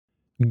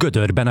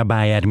Gödörben a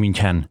Bayern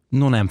München,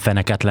 no nem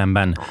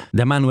feneketlenben,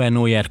 de Manuel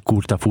Neuer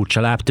kurta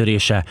furcsa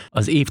lábtörése,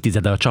 az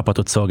évtizede a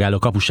csapatot szolgáló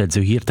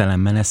kapusedző hirtelen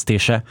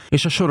menesztése,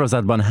 és a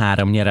sorozatban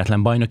 3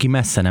 nyeretlen bajnoki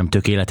messze nem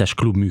tökéletes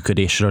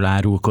klubműködésről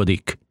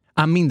árulkodik.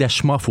 Ám mindez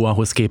smafu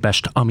ahhoz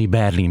képest, ami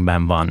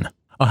Berlinben van.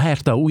 A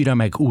Hertha újra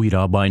meg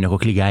újra a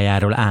Bajnokok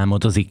Ligájáról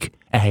álmodozik,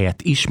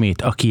 ehelyett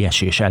ismét a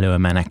kiesés elől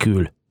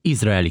menekül.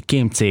 Izraeli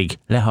kémcég,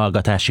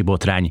 lehallgatási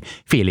botrány,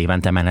 fél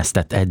évente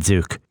menesztett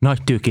edzők.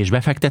 Nagy tőkés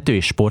befektető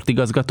és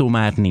sportigazgató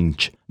már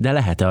nincs, de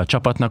lehet-e a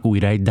csapatnak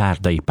újra egy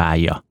dárdai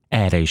pálya?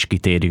 Erre is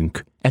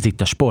kitérünk. Ez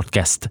itt a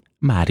Sportcast,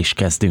 már is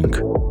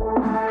kezdünk.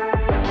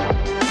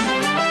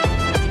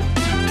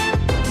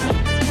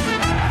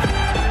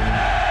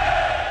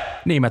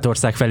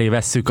 Németország felé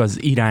vesszük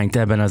az irányt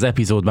ebben az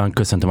epizódban.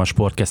 Köszöntöm a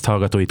Sportcast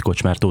hallgatóit,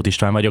 Kocsmár Tóth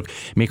István vagyok.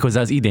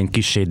 Méghozzá az idén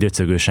kissé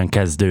döcögősen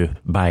kezdő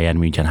Bayern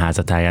München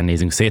házatáján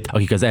nézünk szét,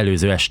 akik az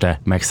előző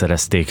este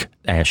megszerezték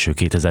első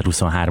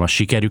 2023-as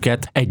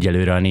sikerüket.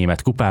 Egyelőre a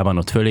német kupában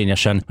ott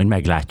fölényesen, hogy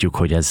meglátjuk,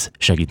 hogy ez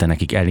segít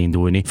nekik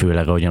elindulni,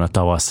 főleg ahogyan a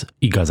tavasz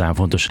igazán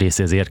fontos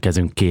részéhez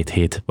érkezünk, 2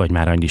 hét, vagy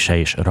már annyi se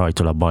is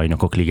rajtol a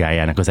Bajnokok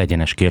Ligájának az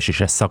egyenes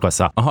kieséses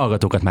szakasza. A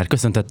hallgatókat már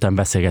köszöntöttem,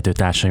 beszélgető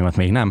társaimat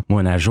még nem.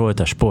 Molnár Zsolt,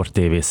 a Sport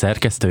TV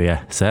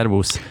szerkesztője,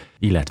 szervusz,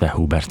 illetve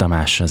Huber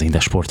Tamás, az Inde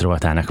Sport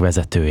rovatának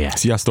vezetője.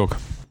 Sziasztok!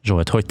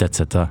 Zsolt, hogy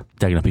tetszett a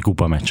tegnapi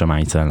kupameccs a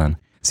Mainz ellen?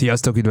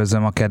 Sziasztok,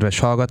 üdvözlöm a kedves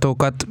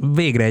hallgatókat!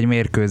 Végre egy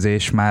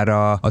mérkőzés, már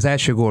az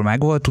első gól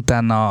megvolt,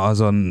 utána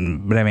azon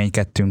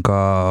reménykedtünk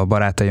a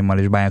barátaimmal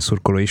és Bayern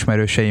szurkoló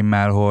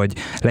ismerőseimmel, hogy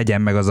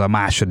legyen meg az a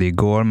második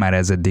gól, mert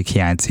ez eddig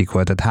hiányzik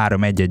volt. Tehát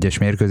 3-1-1-es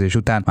mérkőzés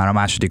után már a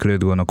második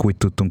lőtt gólnak úgy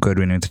tudtunk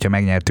örülni, mintha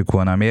megnyertük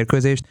volna a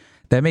mérkőzést,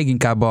 de még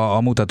inkább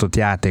a mutatott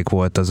játék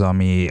volt az,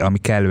 ami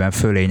kellően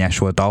fölényes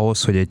volt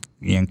ahhoz, hogy egy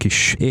ilyen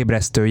kis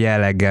ébresztő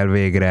jelleggel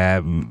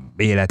végre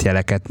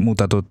életjeleket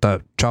mutatott a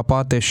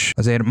csapat, és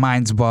azért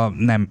Mainzba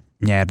nem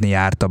nyerni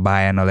járt a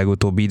Bayern a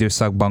legutóbbi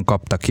időszakban,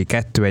 kaptak ki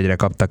 2-1-re,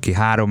 kaptak ki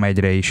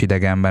 3-1-re is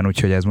idegenben,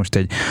 úgyhogy ez most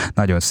egy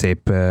nagyon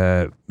szép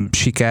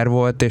siker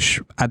volt,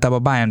 és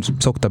általában a Bayern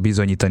szokta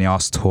bizonyítani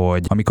azt,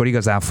 hogy amikor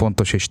igazán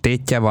fontos és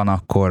tétje van,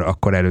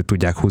 akkor elő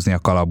tudják húzni a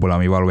kalapból,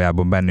 ami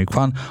valójában bennük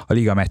van. A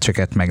liga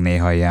meccseket meg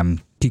néha ilyen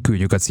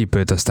kiküldjük a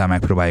cipőt, aztán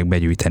megpróbáljuk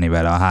begyűjteni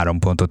vele a 3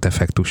 pontot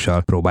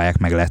effektussal, próbálják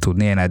meg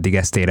letudni. Én eddig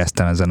ezt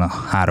éreztem ezen a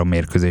 3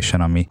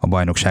 mérkőzésen, ami a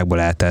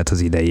bajnokságból eltelt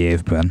az idei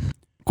évben.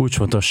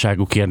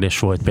 Kulcsfontosságú kérdés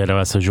volt például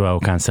az, hogy Joao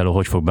Cancelo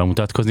hogy fog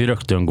bemutatkozni,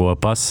 rögtön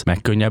gólpassz,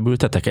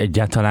 megkönnyebbültetek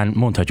egyáltalán,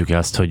 mondhatjuk-e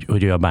azt,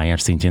 hogy ő a Bayern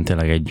szintjén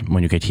tényleg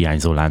mondjuk egy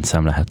hiányzó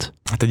láncszem lehet?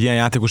 Hát egy ilyen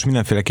játékos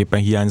mindenféleképpen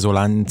hiányzó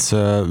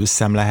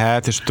láncszem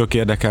lehet, és tök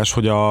érdekes,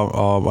 hogy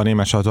a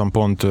német sajton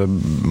pont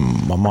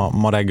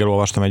ma reggel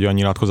olvastam egy olyan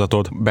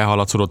nyilatkozatot,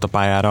 behalacodott a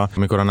pályára,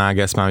 amikor a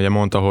Nagelsmann ugye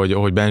mondta,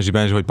 hogy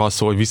Benji, hogy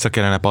passzol, hogy vissza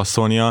kellene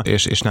passzolnia,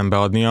 és nem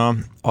beadnia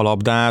a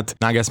labdát.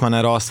 Nagelsmann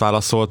erre azt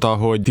válaszolta,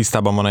 hogy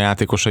tisztában van a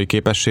játékosai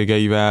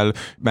képességeivel,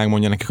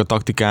 megmondja nekik a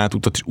taktikát,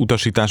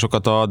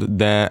 utasításokat ad,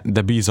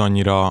 de bíz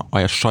annyira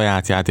a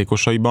saját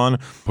játékosaiban,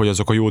 hogy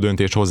azok a jó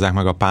döntést hozzák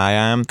meg a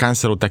pályán.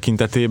 Cancelo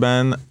tekintetében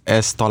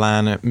ez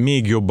talán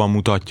még jobban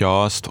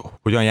mutatja azt,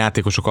 hogy olyan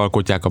játékosok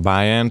alkotják a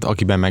Bayernt,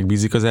 akiben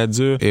megbízik az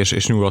edző,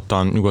 és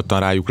nyugodtan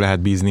rájuk lehet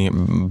bízni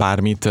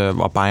bármit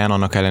a pályán,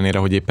 annak ellenére,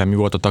 hogy éppen mi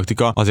volt a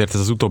taktika. Azért ez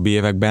az utóbbi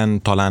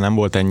években talán nem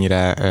volt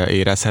ennyire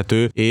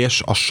érezhető,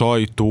 és a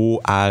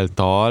sajtó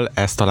által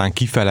ez talán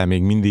kifele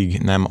még mindig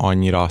nem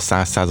annyira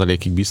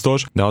 100%-ig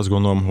biztos, de azt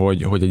gondolom,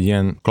 hogy egy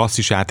ilyen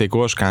klasszis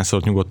játékos,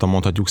 Cancelót nyugodtan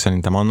mondhatjuk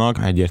szerintem annak,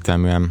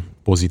 egyértelműen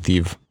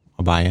pozitív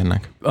a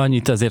Bayernnek.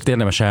 Annyit azért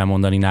érdemes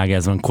elmondani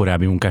Nagelsmann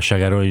korábbi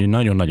munkásságáról, hogy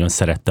nagyon-nagyon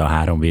szerette a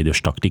 3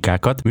 védős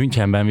taktikákat.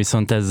 Münchenben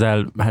viszont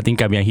ezzel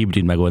inkább ilyen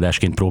hibrid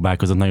megoldásként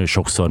próbálkozott, nagyon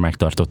sokszor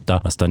megtartotta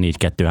azt a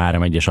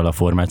 4-2-3-1-es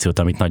alapformációt,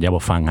 amit nagyjából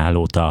Van Gaal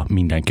óta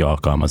mindenki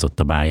alkalmazott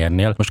a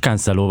Bayernnél. Most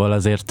Cancelóval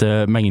azért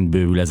megint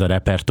bővül ez a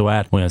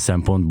repertoár, olyan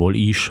szempontból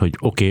is, hogy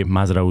oké,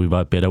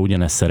 Mazraoui-val például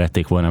ugyanezt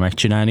szerették volna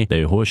megcsinálni, de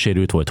ő hol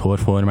sérült volt, hol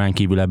formán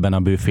kívül ebben a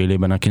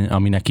bőfélében,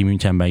 ami neki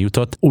Münchenben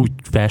jutott. Úgy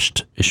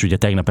fest, és ugye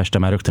tegnap este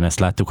már rögtön ezt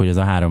láttuk, hogy ez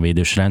a 3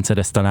 védős rendszer,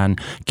 ez talán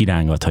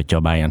kirángathatja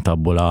a Bayernt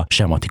abból a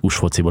sematikus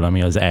fociból,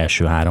 ami az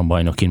első 3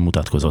 bajnokin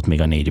mutatkozott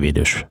még a 4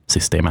 védős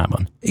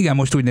szisztémában. Igen,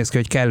 most úgy néz ki,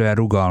 hogy kellően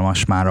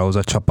rugalmas már ahhoz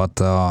a csapat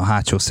a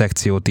hátsó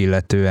szekciót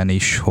illetően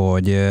is,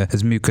 hogy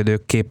ez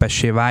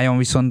működőképessé váljon,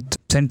 viszont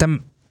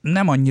szerintem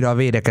nem annyira a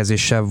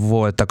védekezéssel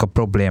voltak a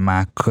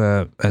problémák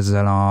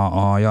ezzel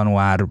a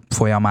január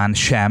folyamán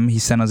sem,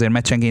 hiszen azért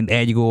meccsenként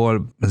 1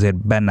 gól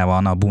azért benne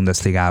van a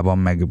Bundesligában,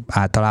 meg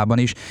általában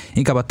is.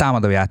 Inkább a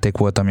támadójáték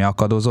volt, ami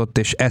akadozott,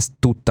 és ezt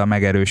tudta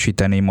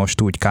megerősíteni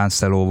most úgy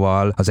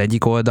Cancelóval az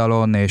egyik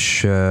oldalon,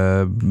 és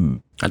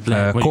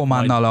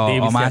Komannal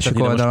a másik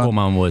oldalon.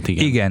 Koman volt,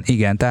 igen.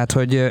 Igen, tehát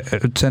hogy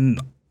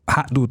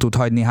tud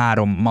hagyni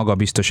 3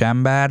 magabiztos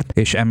embert,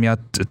 és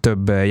emiatt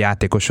több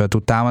játékossal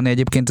tud támadni.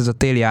 Egyébként ez a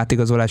téli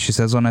átigazolási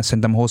szezon, ez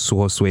szerintem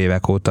hosszú-hosszú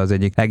évek óta az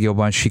egyik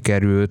legjobban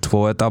sikerült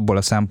volt abból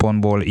a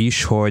szempontból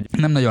is, hogy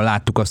nem nagyon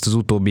láttuk azt az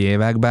utóbbi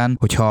években,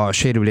 hogyha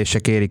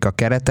sérülések érik a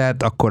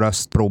keretet, akkor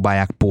azt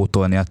próbálják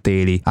pótolni a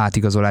téli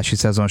átigazolási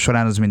szezon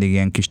során, az mindig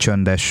ilyen kis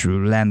csöndes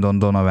Landon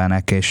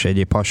Donovanek és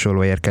egyéb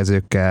hasonló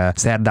érkezőkkel,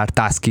 Serdar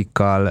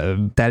Taskikkal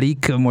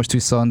telik, most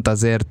viszont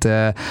azért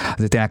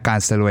tényleg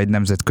Cancelo egy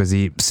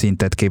nemzetközi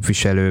szintet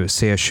képviselő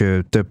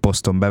szélső, több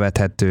poszton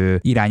bevethető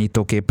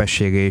irányító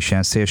képessége és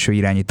ilyen szélső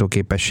irányító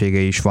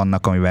képességei is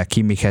vannak, amivel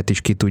Kimichet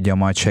is ki tudja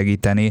majd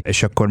segíteni,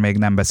 és akkor még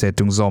nem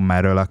beszéltünk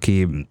Sommerről,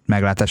 aki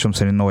meglátásom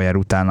szerint Neuer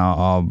után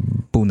a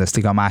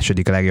Bundesliga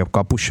második legjobb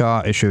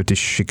kapusa, és őt is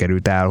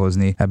sikerült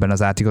elhozni ebben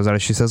az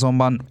átigazolási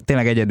szezonban.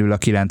 Tényleg egyedül a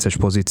 9-es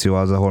pozíció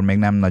az, ahol még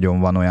nem nagyon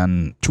van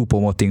olyan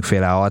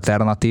Choupo-Moting-féle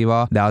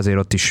alternatíva, de azért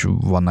ott is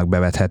vannak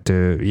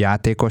bevethető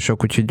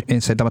játékosok, úgyhogy én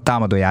szerintem a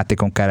támadó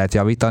játékon kellett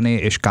javítani,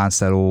 és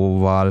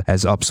Cancelóval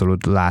ez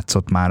abszolút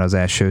látszott már az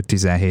első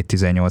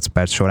 17-18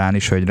 perc során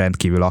is, hogy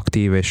rendkívül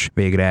aktív, és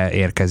végre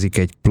érkezik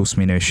egy plusz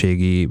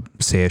minőségi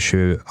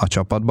szélső a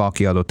csapatba,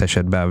 aki adott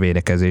esetben a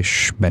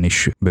védekezésben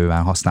is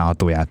bőven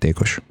használható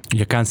játékos.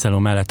 Ugye Cancelo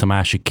mellett a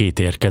másik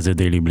 2 érkező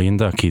Daley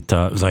Blind, akit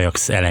az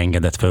Ajax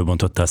elengedett,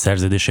 fölbontotta a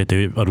szerződését,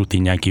 ő a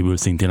rutinján kívül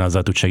szintén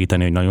azzal tud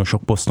segíteni, hogy nagyon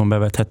sok poszton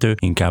bevethető,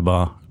 inkább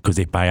a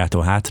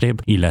középpályától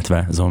hátrébb,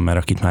 illetve Sommer,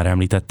 akit már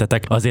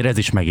említettetek. Azért ez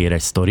is megér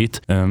egy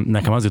sztorit.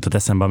 Nekem az jutott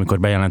eszembe, amikor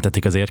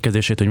bejelentették az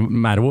érkezését, hogy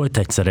már volt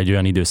egyszer egy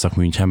olyan időszak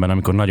Münchenben,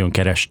 amikor nagyon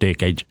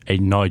keresték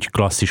egy nagy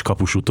klasszis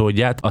kapus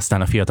utódját,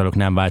 aztán a fiatalok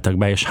nem váltak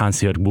be, és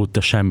Hans-Jörg Butt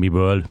a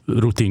semmiből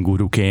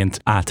rutinguruként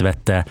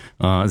átvette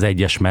az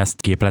egyes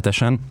mezt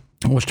képletesen.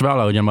 Most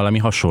valahogyan valami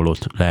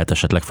hasonlót lehet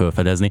esetleg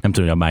felfedezni. Nem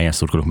tudom, hogy a Bayern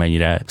szurkolók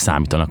mennyire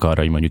számítanak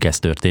arra, hogy mondjuk ez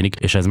történik,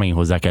 és ez megint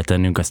hozzá kell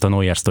tennünk ezt a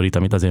Neuer sztorit,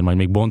 amit azért majd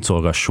még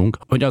boncolgassunk,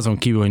 hogy azon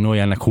kívül, hogy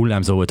Neuernek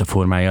hullámzó volt a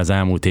formája az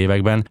elmúlt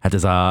években, hát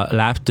ez a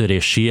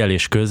lábtörés,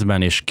 síelés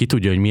közben, és ki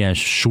tudja, hogy milyen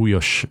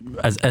súlyos,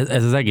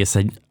 ez az egész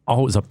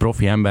ahhoz a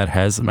profi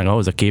emberhez, meg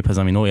ahhoz a képhez,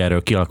 ami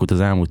Neuerről kialakult az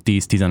elmúlt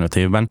 10-15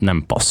 évben,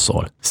 nem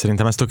passzol.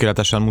 Szerintem ez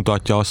tökéletesen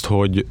mutatja azt,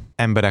 hogy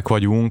emberek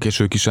vagyunk, és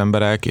ők is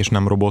emberek, és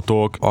nem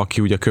robotok.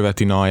 Aki ugye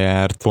követi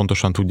Neuert,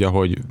 pontosan tudja,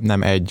 hogy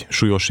nem egy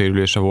súlyos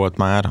sérülése volt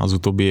már az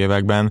utóbbi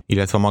években,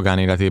 illetve a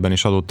magánéletében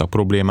is adottak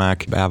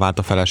problémák, elvált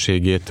a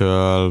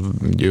feleségétől,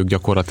 ők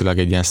gyakorlatilag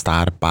egy ilyen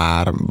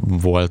sztárpár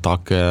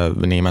voltak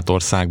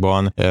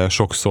Németországban,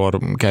 sokszor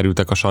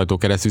kerültek a sajtó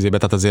keresztüzébe,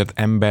 tehát azért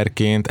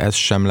emberként ez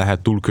sem lehet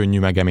túl könnyű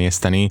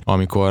megemészteni,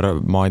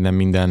 amikor majdnem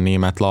minden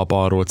német lap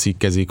arról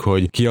cikkezik,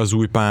 hogy ki az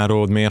új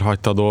párod, miért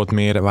hagytad ott,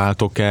 miért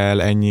váltok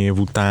el ennyi év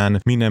után,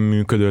 mi nem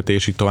működött,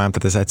 és így tovább,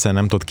 tehát ez egyszerűen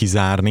nem tud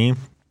kizárni.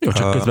 Jó,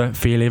 csak közben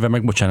fél éve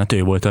meg, bocsánat,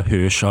 ő volt a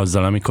hős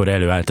azzal, amikor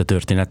előállt a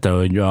története,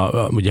 hogy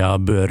ugye a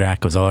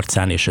bőrrák az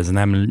arcán, és ez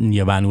nem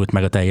nyilvánult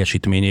meg a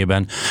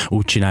teljesítményében,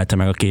 úgy csinálta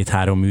meg a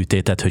 2-3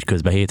 műtétet, hogy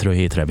közben hétről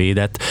hétre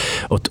védett.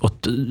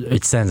 Ott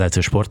egy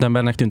szenzációs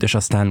sportembernek tűnt, és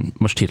aztán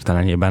most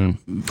hirtelenében...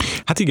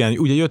 Hát igen,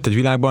 ugye jött egy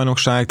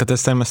világbajnokság,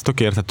 tehát ez tök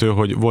érthető,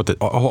 hogy volt,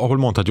 ahol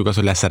mondhatjuk azt,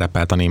 hogy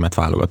leszerepelt a német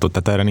válogatott,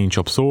 tehát erre nincs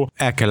jobb szó.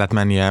 El kellett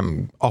mennie,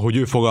 ahogy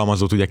ő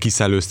fogalmazott, ugye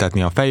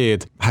kiszellőztetni a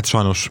fejét, hát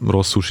sajnos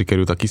rosszul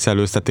sikerült a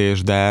kiszellőztetés,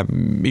 de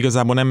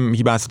igazából nem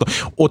hibázható.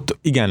 Ott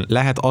igen,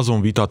 lehet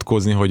azon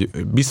vitatkozni, hogy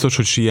biztos,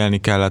 hogy síelni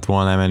kellett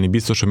volna menni,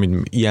 biztos, hogy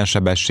ilyen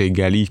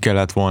sebességgel így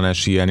kellett volna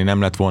síelni,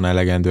 nem lett volna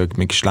elegendő,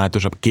 mégis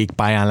lájtosabb kék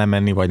pályán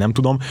lemenni, vagy nem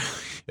tudom.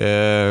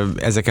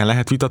 Ezeken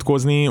lehet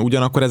vitatkozni,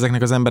 ugyanakkor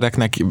ezeknek az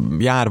embereknek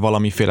jár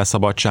valamiféle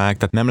szabadság,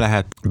 tehát nem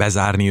lehet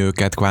bezárni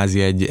őket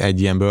kvázi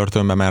egy ilyen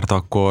börtönbe, mert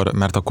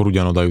akkor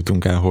ugyanoda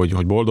jutunk el,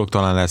 hogy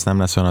boldogtalan lesz, nem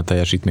lesz olyan a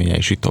teljesítménye,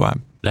 és így tovább.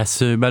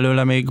 Lesz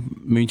belőle még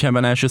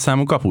Münchenben első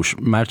számú kapus?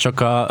 Már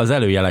csak az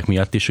előjelek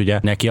miatt is, ugye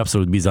neki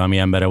abszolút bizalmi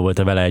embere volt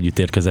a vele együtt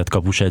érkezett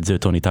kapusedző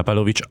Toni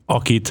Tapalovic,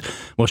 akit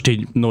most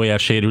így Neuer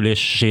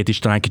sérülését is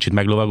talán kicsit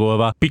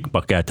meglovagolva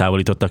pikpak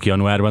eltávolítottak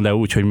januárban, de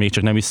úgy, hogy még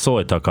csak nem is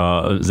szóltak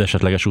az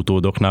esetleges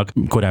utódoknak.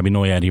 Korábbi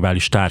Neuer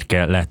rivális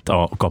Starke lett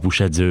a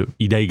kapusedző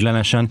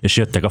ideiglenesen, és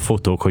jöttek a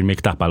fotók, hogy még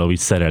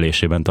Tapalovic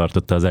szerelésében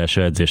tartotta az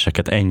első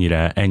edzéseket.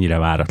 Ennyire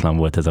váratlan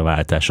volt ez a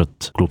váltás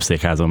ott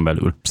klubszékházon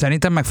belül.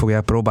 Szerintem meg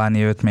fogják próbálni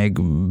őt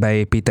még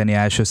beépíteni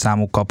első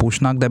számú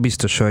kapusnak, de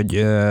biztos,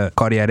 hogy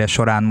karrierje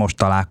során most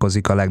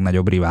találkozik a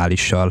legnagyobb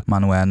riválissal,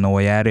 Manuel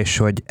Neuer, és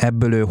hogy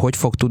ebből ő hogy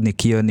fog tudni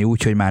kijönni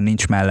úgy, hogy már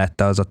nincs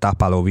mellette az a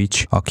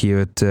Tapalovic, aki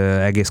őt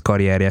egész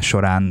karrierje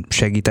során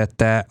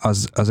segítette,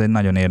 az egy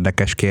nagyon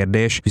érdekes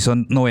kérdés.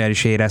 Viszont Neuer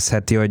is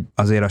érezheti, hogy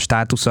azért a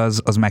státusz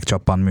az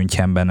megcsappan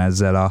Münchenben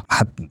ezzel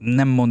hát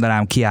nem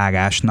mondanám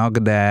kiágásnak,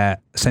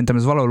 de szerintem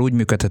ez valahol úgy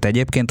működhet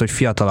egyébként, hogy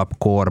fiatalabb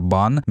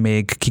korban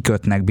még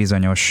kikötnek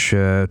bizonyos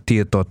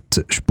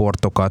tiltott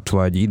sportokat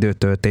vagy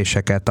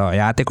időtöltéseket a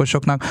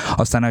játékosoknak,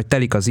 aztán, hogy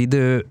telik az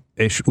idő,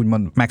 és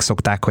úgymond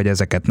megszokták, hogy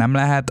ezeket nem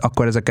lehet,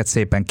 akkor ezeket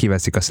szépen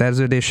kiveszik a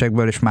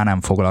szerződésekből, és már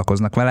nem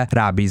foglalkoznak vele.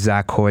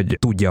 Rábízzák, hogy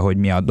tudja, hogy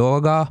mi a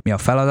dolga, mi a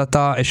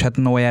feladata, és hát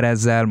Neuer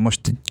ezzel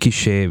most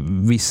kissé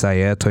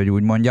visszaélt, hogy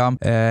úgy mondjam,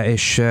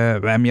 és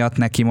emiatt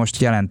neki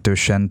most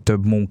jelentősen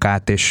több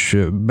munkát és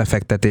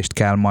befektetést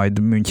kell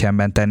majd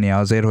Münchenben tennie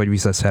azért, hogy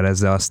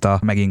visszaszerezze azt a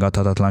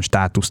megingathatatlan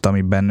státuszt,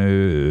 amiben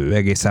ő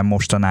egészen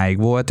mostanáig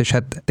volt, és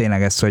hát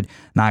tényleg ez, hogy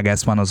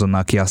Nagelsmann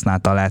azonnal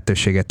kihasználta a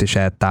lehetőséget, és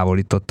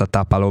eltávolította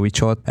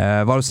Tapalovicsot.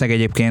 Valószínűleg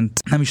egyébként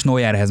nem is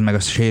Neuerhez meg a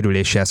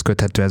sérüléséhez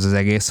köthető ez az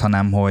egész,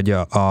 hanem hogy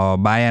a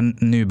Bayern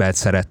Nübelt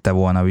szerette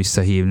volna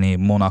visszahívni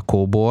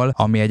Monakóból,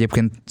 ami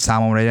egyébként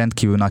számomra egy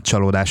rendkívül nagy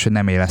csalódás, hogy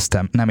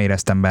nem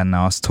éreztem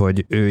benne azt,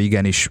 hogy ő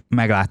igenis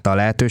meglátta a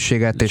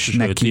lehetőséget, és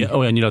neki...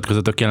 Olyan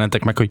nyilatkozatok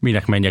jelentek meg, hogy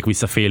minek menjek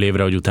vissza fél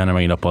évre, hogy utána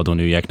megint a padon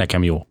üljek,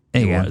 nekem jó.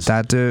 Igen,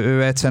 tehát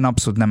ő egyszerűen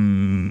abszolút nem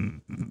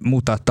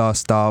mutatta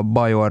azt a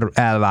bajor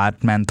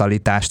elvárt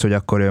mentalitást, hogy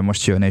akkor ő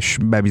most jön és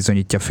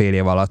bebizonyítja fél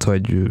év alatt,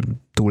 hogy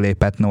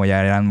túllépett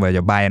Neueren, vagy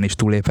a Bayern is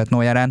túllépett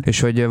Neueren, és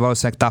hogy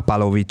valószínűleg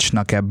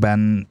Tapalovicsnak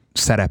ebben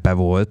szerepe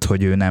volt,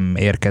 hogy ő nem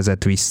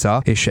érkezett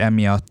vissza, és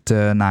emiatt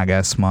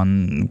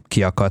Nagelsmann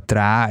kiakadt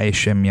rá,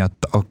 és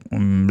emiatt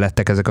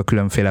lettek ezek a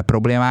különféle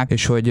problémák,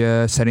 és hogy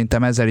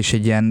szerintem ezzel is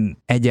egy ilyen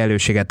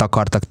egyenlőséget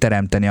akartak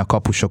teremteni a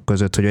kapusok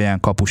között, hogy olyan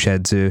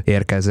kapusedző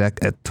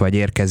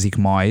érkezik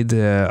majd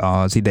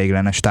az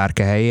ideiglenes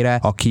Starke helyére,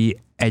 aki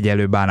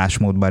egyelő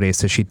bánásmódban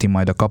részesíti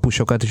majd a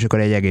kapusokat, és akkor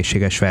egy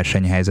egészséges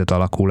versenyhelyzet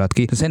alakulhat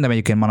ki. Szerintem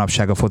egyébként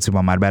manapság a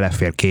fociban már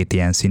belefér két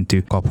ilyen szintű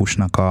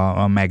kapusnak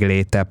a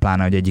megléte,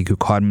 pláne, hogy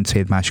egyikük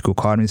 37, másikuk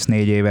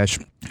 34 éves.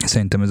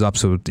 Szerintem ez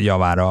abszolút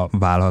javára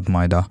válhat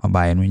majd a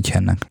Bayern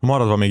Münchennek.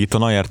 Maradva még itt a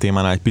Neuer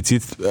témánál egy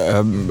picit,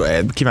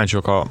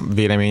 kíváncsiak a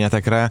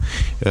véleményetekre.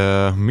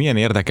 Milyen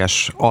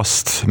érdekes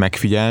azt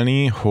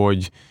megfigyelni,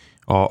 hogy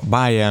a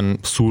Bayern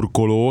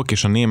szurkolók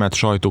és a német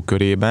sajtó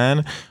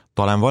körében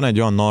talán van egy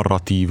olyan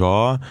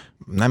narratíva,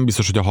 nem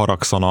biztos, hogy a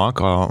haragszanak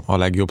a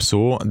legjobb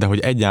szó, de hogy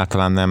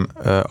egyáltalán nem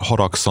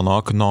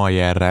haragszanak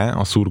Neuerre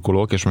a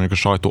szurkolók, és mondjuk a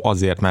sajtó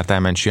azért, mert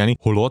elment síelni,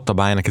 holott a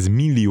Bayernnek ez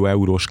millió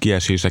eurós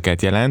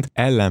kieséseket jelent,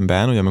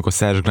 ellenben, hogy amikor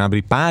Serge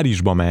Gnabry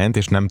Párizsba ment,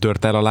 és nem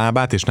tört el a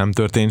lábát, és nem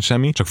történt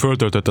semmi, csak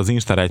föltöltött az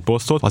Instára egy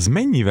posztot, az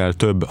mennyivel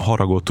több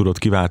haragot tudott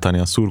kiváltani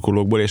a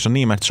szurkolókból, és a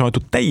német sajtó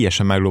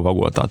teljesen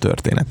meglovagolta a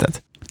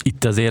történetet.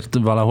 Itt azért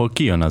valahol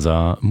kijön az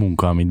a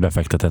munka, amit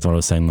befektetett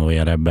valószínűleg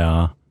Neuer ebbe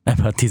a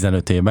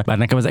 15 évben. Bár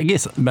nekem az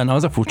egészben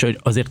az a furcsa, hogy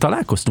azért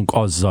találkoztunk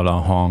azzal a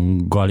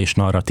hanggal és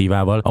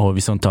narratívával, ahol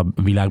viszont a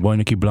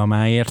világbajnoki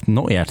blamáért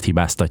Neuert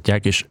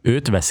hibáztatják, és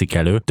őt veszik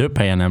elő. Több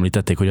helyen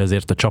említették, hogy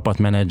azért a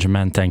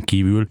csapatmenedzsmenten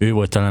kívül ő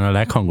volt talán a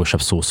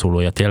leghangosabb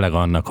szószólója tényleg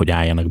annak, hogy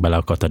álljanak bele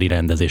a katari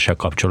rendezéssel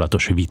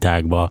kapcsolatos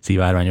vitákba,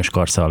 szivárványos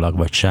karszallag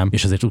vagy sem.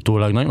 És azért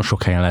utólag nagyon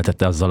sok helyen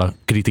lehetett azzal a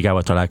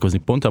kritikával találkozni,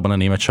 pont abban a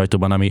német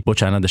sajtóban, ami,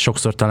 bocsánat, de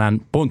sokszor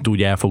talán pont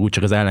úgy elfog,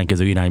 csak az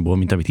ellenkező irányból,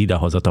 mint amit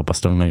idehaza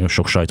tapasztalunk nagyon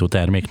sok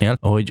sajtóterméknél,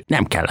 hogy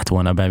nem kellett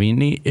volna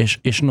bevinni,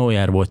 és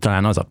Neuer volt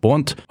talán az a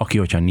pont, aki,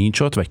 hogyha nincs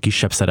ott, vagy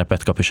kisebb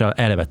szerepet kap, és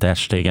eleve Ter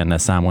Stegennel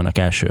számolnak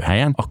első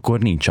helyen, akkor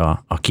nincs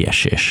a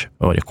kiesés,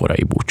 vagy a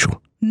korai búcsú.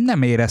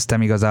 Nem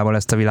éreztem igazából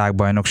ezt a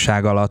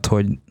világbajnokság alatt,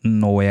 hogy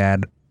Neuer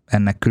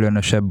ennek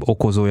különösebb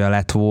okozója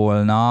lett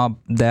volna,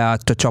 de a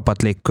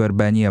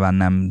csapatlégkörben nyilván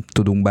nem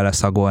tudunk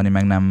beleszagolni,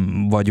 meg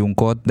nem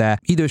vagyunk ott, de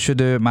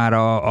idősödő már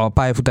a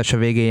pályafutása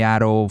végén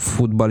járó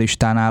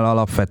futballistánál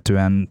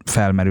alapvetően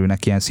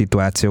felmerülnek ilyen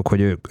szituációk,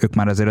 hogy ők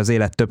már azért az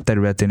élet több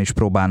területén is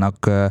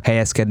próbálnak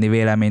helyezkedni,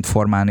 véleményt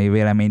formálni,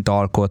 véleményt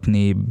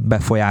alkotni,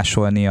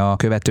 befolyásolni a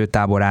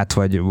követőtáborát,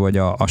 vagy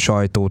a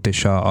sajtót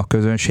és a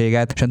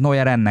közönséget, és hát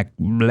Neuer ennek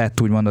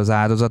lett úgymond az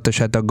áldozat, és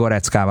hát a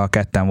Goretzkával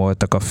ketten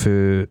voltak a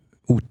fő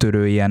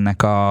úttörői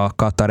ennek a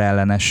Katar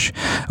ellenes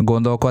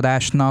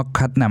gondolkodásnak,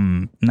 hát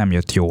nem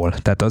jött jól.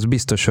 Tehát az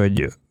biztos,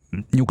 hogy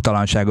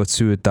nyugtalanságot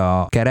szült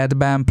a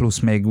keretben, plusz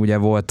még ugye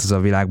volt az a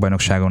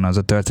világbajnokságon az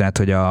a történet,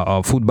 hogy a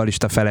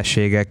futballista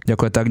feleségek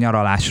gyakorlatilag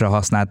nyaralásra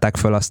használták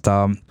föl azt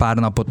a pár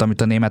napot,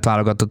 amit a német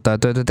válogatottal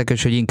töltöttek,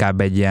 és hogy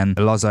inkább egy ilyen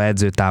laza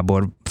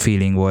edzőtábor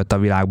feeling volt a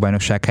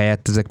világbajnokság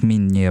helyett. Ezek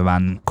mind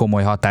nyilván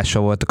komoly hatása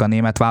voltak a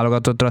német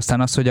válogatottra.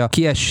 Aztán az, hogy a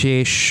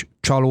kiesés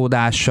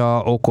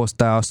csalódása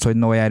okozta azt, hogy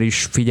Neuer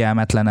is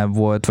figyelmetlenebb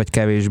volt, vagy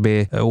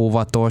kevésbé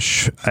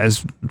óvatos.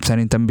 Ez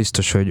szerintem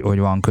biztos, hogy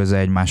van köze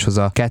egymáshoz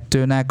a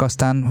kettőnek.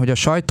 Aztán, hogy a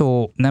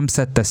sajtó nem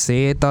szedte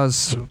szét,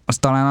 az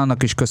talán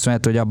annak is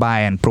köszönhető, hogy a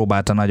Bayern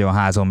próbálta nagyon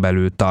házon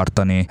belül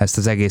tartani ezt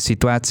az egész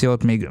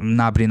szituációt, míg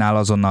Gnabrynál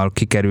azonnal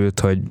kikerült,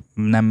 hogy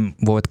nem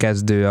volt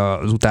kezdő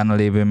az utána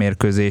lévő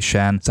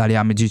mérkőzésen.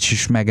 Salihamidzic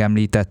is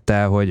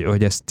megemlítette,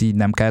 hogy ezt így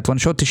nem kellett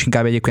volna, és ott is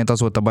inkább egyébként az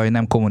volt a baj, hogy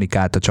nem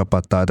kommunikált a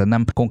csapattal, de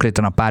nem konkrétan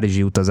a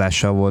párizsi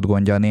utazással volt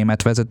gondja a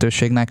német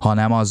vezetőségnek,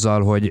 hanem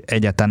azzal, hogy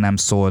egyáltalán nem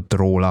szólt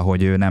róla,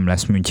 hogy ő nem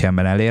lesz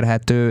Münchenben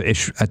elérhető,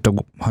 és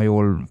ha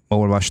jól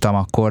olvastam,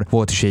 akkor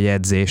volt is egy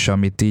edzés,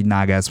 amit így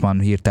Nagelsmann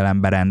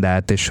hirtelen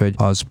berendelt, és hogy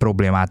az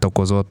problémát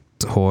okozott,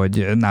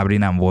 hogy Gnabry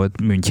nem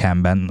volt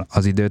Münchenben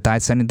az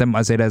időtájt. Szerintem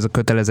azért ez a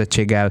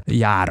kötelezettséggel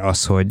jár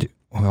az, hogy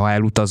ha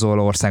elutazol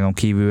országon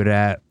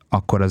kívülre,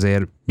 akkor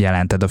azért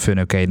jelented a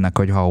főnökeidnek,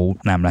 hogy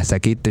nem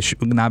leszek itt, és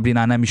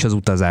Gnabrinál nem is az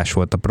utazás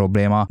volt a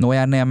probléma.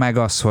 Neuernél meg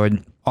az, hogy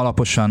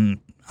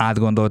alaposan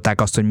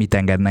átgondolták azt, hogy mit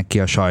engednek ki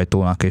a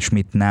sajtónak, és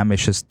mit nem,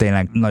 és ezt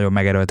tényleg nagyon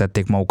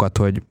megerőltették magukat,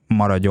 hogy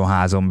maradjon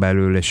házon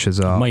belül, és ez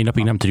a... Mai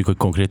napig nem tudjuk, hogy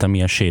konkrétan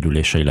milyen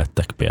sérülései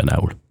lettek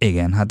például.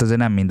 Igen, hát azért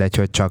nem mindegy,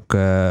 hogy csak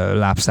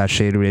lábszár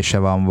sérülése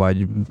van,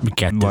 vagy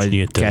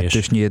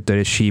kettős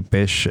nyíltörés, síp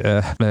és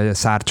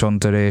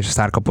szárcsontörés,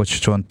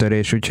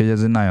 szárkapocscsontörés, úgyhogy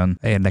ez egy nagyon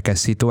érdekes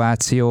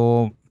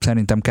szituáció.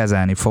 Szerintem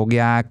kezelni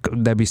fogják,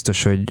 de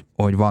biztos,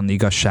 hogy van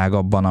igazság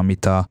abban,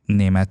 amit a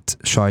német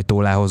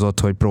sajtó lehozott,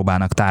 hogy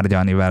próbálnak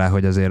tárgyalni vele,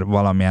 hogy azért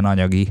valamilyen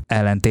anyagi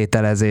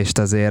ellentételezést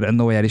azért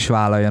Neuer is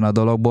vállaljon a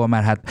dologból,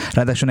 mert hát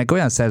ráadásul neki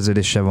olyan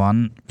szerződése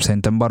van,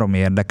 szerintem baromi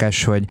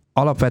érdekes, hogy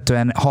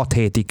alapvetően 6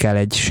 hétig kell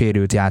egy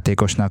sérült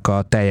játékosnak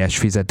a teljes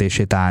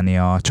fizetését állni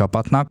a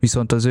csapatnak,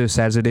 viszont az ő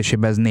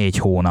szerződésében ez 4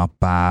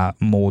 hónappá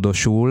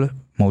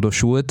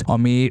módosult,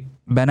 ami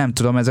nem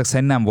tudom, ezek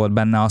szerint nem volt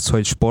benne az,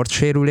 hogy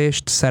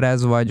sportsérülést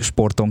szerez, vagy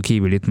sporton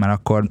kívülit, mert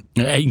akkor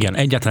igen,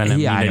 egyáltalán nem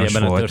hiányos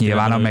volt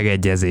nyilván a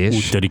megegyezés.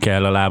 Úgy törik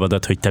el a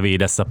lábadat, hogy te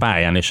védesz a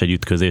pályán, és egy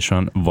ütközés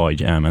van,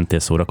 vagy elmentél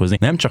szórakozni.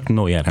 Nem csak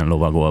Neueren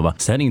lovagolva.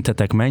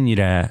 Szerintetek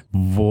mennyire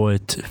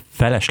volt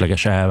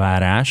felesleges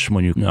elvárás,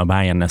 mondjuk a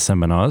Bayernnel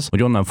szemben az,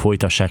 hogy onnan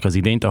folytassák az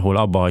idényt, ahol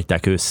abba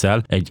hagyták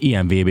ősszel egy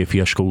ilyen VB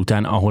fiaskó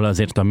után, ahol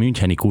azért a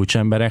müncheni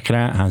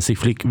kulcsemberekre Hansi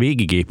Flick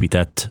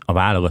végigépített a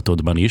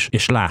válogatottban is,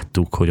 és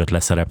láttuk, hogy ott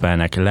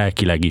leszerepelnek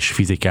lelkileg is,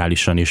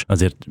 fizikálisan is,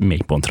 azért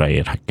mélypontra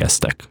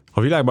érkeztek.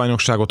 A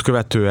világbajnokságot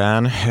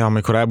követően,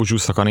 amikor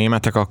elbúcsúztak a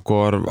németek,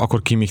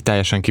 akkor Kimmich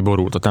teljesen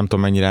kiborult. Nem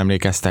tudom, mennyire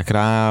emlékeztek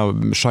rá,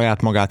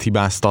 saját magát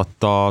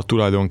hibáztatta,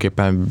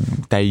 tulajdonképpen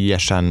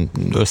teljesen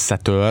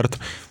összetört,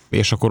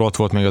 és akkor ott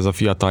volt még az a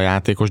fiatal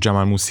játékos,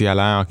 Jamal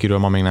Musiala, akiről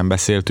ma még nem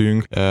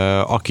beszéltünk,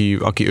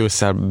 aki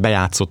ősszel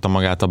bejátszotta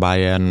magát a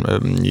Bayern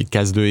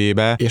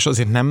kezdőjébe, és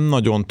azért nem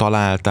nagyon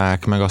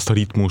találták meg azt a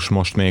ritmus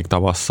most még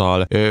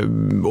tavasszal.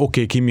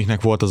 Oké,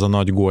 Kimmichnek volt az a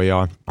nagy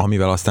gólja,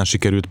 amivel aztán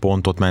sikerült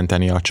pontot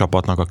menteni a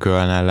csapatnak a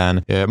Köln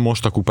ellen.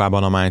 Most a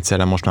kupában a Mainz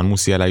ellen most már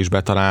Musiala is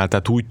betalált,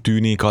 tehát úgy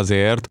tűnik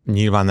azért,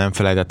 nyilván nem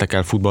felejtettek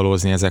el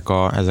futballozni ezek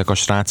a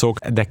srácok,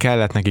 de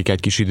kellett nekik egy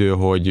kis idő,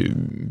 hogy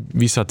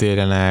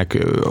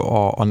visszatérjenek,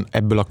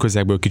 ebből a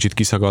közegből kicsit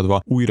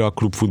kiszagadva újra a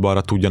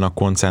klubfutballra tudjanak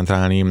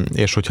koncentrálni,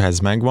 és hogyha ez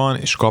megvan,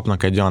 és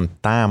kapnak egy olyan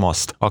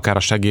támaszt, akár a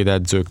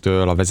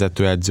segédedzőktől, a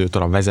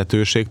vezetőedzőtől, a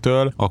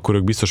vezetőségtől, akkor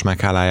ők biztos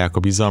meghálálják a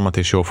bizalmat,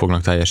 és jól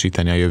fognak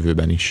teljesíteni a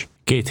jövőben is.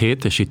 2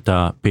 hét, és itt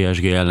a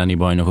PSG elleni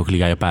Bajnokok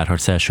Ligája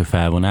párharc első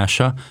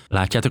felvonása.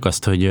 Látjátok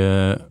azt, hogy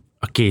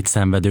a 2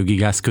 szenvedő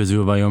gigász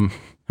közül vajon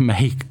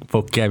melyik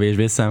fog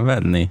kevésbé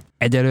szenvedni?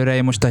 Egyelőre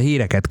én most a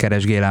híreket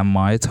keresgélem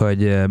majd,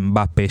 hogy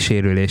Mbappé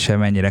sérülése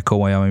mennyire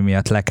komoly, ami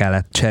miatt le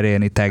kellett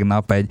cserélni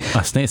tegnap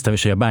Azt néztem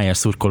is, hogy a Bayern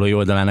szurkolói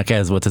oldalának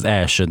ez volt az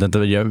első.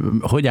 De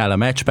hogy áll a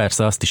meccs,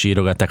 persze azt is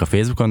írogatták a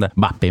Facebookon, de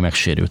Mbappé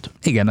megsérült.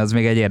 Igen, az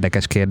még egy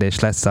érdekes kérdés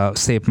lesz. A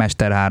szép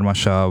Mester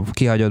 3-as, a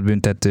kihagyott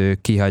büntető,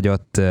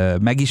 kihagyott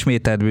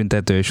megismételt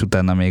büntető, és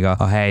utána még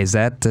a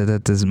helyzet.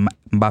 Tehát ez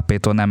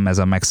Mbappétól nem ez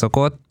a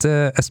megszokott.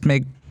 Ezt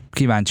még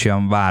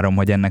kíváncsian várom,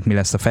 hogy ennek mi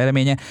lesz a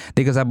fejleménye,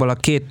 de igazából a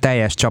 2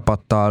 teljes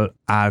csapattal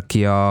áll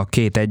ki a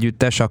 2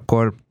 együttes,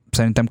 akkor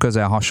szerintem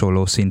közel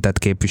hasonló szintet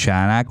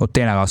képviselnek. Ott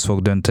tényleg az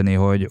fog dönteni,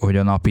 hogy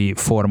a napi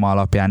forma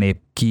alapján épp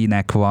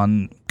kinek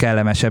van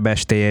kellemesebb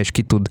estéje, és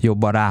ki tud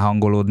jobban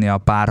ráhangolódni a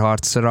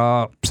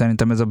párharcra.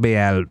 Szerintem ez a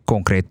BL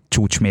konkrét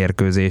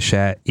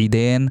csúcsmérkőzése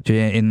idén, úgyhogy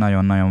én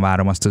nagyon-nagyon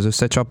várom azt az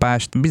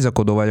összecsapást.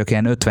 Bizakodó vagyok,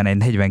 ilyen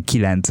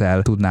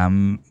 51-49-el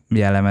tudnám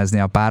jellemezni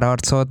a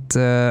párharcot.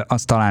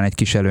 Az talán egy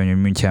kis előny,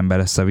 hogy Münchenben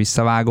lesz a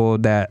visszavágó,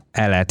 de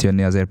el lehet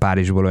jönni azért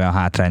Párizsból olyan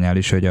hátránnyal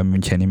is, hogy a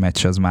müncheni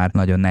meccs az már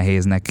nagyon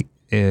nehéznek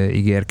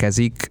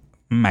ígérkezik.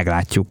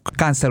 Meglátjuk.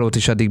 Cancelót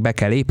is addig be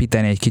kell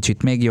építeni egy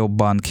kicsit még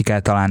jobban, ki kell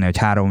találni, hogy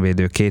 3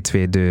 védő, 2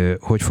 védő,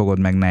 hogy fogod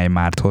meg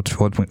Neymart,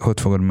 hogy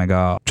fogod meg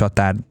a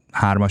csatár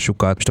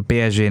 3-asukat. Most a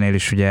PSG-nél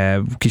is ugye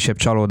kisebb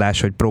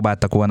csalódás, hogy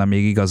próbáltak volna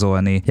még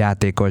igazolni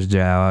játékos,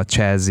 de a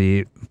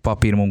Chelsea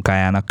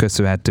papírmunkájának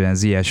köszönhetően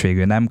Ziyech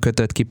végül nem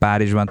kötött ki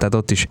Párizsban, tehát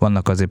ott is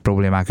vannak azért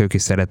problémák, ők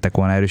is szerettek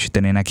volna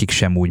erősíteni, nekik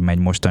sem úgy megy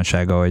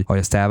mostansága, hogy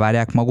ezt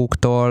elvárják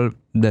maguktól,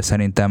 de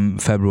szerintem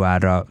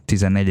februárra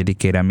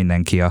 14-ére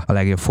mindenki a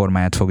legjobb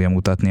formáját fogja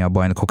mutatni a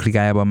Bajnokok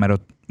Ligájában, mert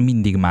ott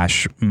mindig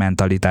más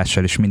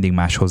mentalitással és mindig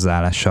más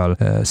hozzáállással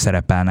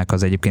szerepelnek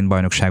az egyébként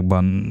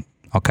bajnokságban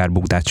akár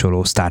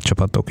bukdácsoló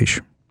sztárcsapatok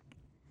is.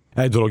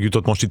 Egy dolog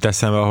jutott most itt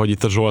eszembe, hogy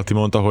itt a Zsolti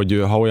mondta,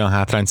 hogy ha olyan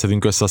hátrányt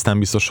szedünk össze, azt nem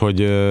biztos, hogy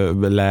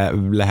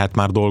lehet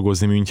már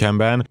dolgozni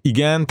Münchenben.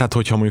 Igen, tehát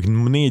hogyha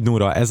mondjuk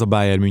 4-0-ra ez a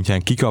Bayern München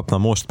kikapna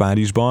most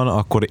Párizsban,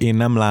 akkor én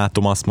nem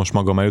látom azt most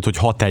magam előtt, hogy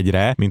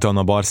 6-1-re, mint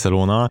anna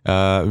Barcelona,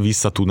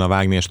 vissza tudna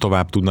vágni és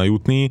tovább tudna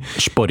jutni.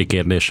 Spori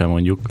kérdése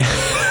mondjuk.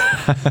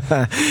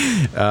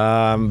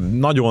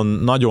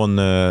 Nagyon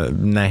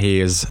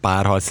nehéz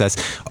párharc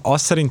lesz.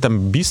 Azt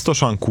szerintem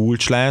biztosan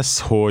kulcs lesz,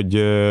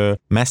 hogy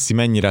Messi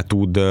mennyire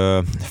tud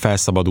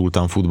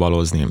felszabadultan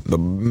futballozni.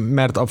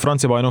 Mert a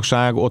francia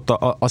bajnokság ott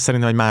azt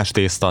szerintem egy más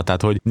tészta,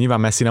 tehát hogy nyilván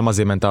Messi nem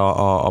azért ment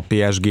a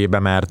PSG-be,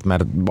 mert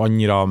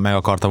annyira meg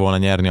akarta volna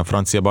nyerni a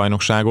francia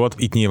bajnokságot.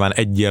 Itt nyilván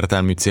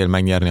egyértelmű cél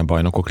megnyerni a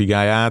Bajnokok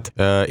Ligáját,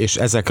 és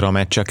ezekre a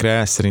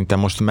meccsekre szerintem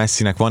most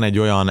Messinek van egy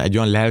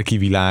olyan lelki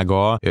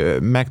világa,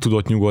 meg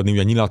tudott nyugodni,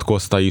 ugye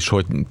nyilatkozta is,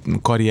 hogy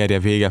karrierje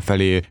vége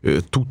felé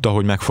tudta,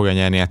 hogy meg fogja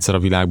nyerni egyszer a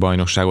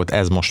világbajnokságot,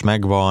 ez most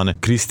megvan.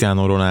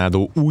 Cristiano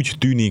Ronaldo úgy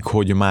tűnik,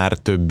 hogy már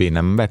többé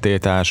nem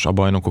betétás a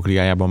Bajnokok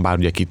Ligájában, bár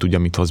ugye ki tudja,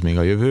 mit hoz még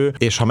a jövő.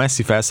 És ha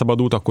Messi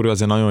felszabadult, akkor ő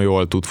azért nagyon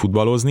jól tud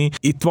futballozni.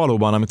 Itt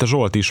valóban, amit a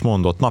Zsolt is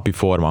mondott, napi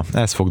forma,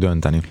 ez fog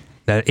dönteni.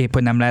 De épp,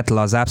 hogy nem lehet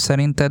lazább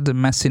szerinted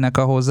Messinek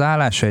a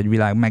hozzáállása egy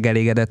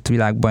megelégedett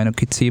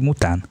világbajnoki cím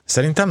után?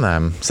 Szerintem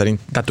nem.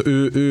 Tehát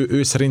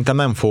ő szerintem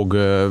nem fog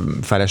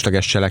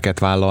felesleges cseleket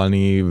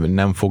vállalni,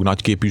 nem fog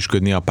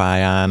nagyképűsködni a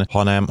pályán,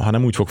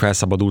 hanem úgy fog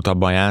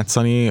felszabadultabban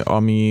játszani,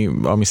 ami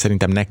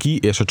szerintem neki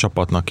és a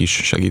csapatnak is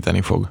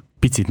segíteni fog.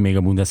 Picit még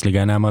a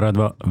Bundesligánál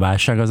maradva,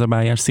 válság az a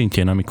Bayern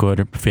szintjén,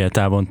 amikor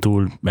féltávon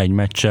túl egy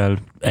meccsel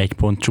 1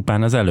 pont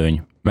csupán az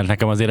előny? Mert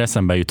nekem azért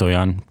eszembe jut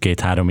olyan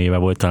 2-3 éve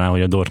volt talán,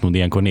 hogy a Dortmund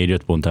ilyenkor 4-5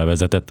 ponttal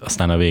vezetett,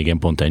 aztán a végén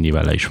pont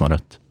ennyivel le is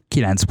maradt.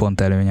 9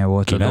 pont előnye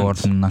volt 9? A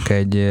Dortmundnak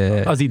egy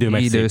az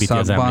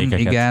időszakban,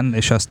 igen,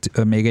 és azt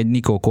még egy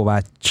Niko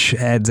Kovács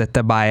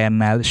edzette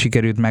Bayernnel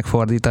sikerült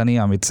megfordítani,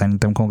 amit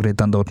szerintem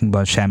konkrétan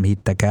Dortmundban sem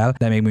hittek el,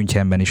 de még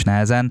Münchenben is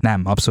nehezen.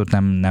 Nem, abszolút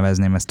nem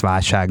nevezném ezt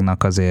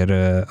válságnak, azért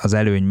az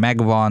előny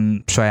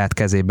megvan, saját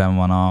kezében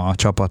van a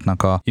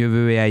csapatnak a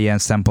jövője, ilyen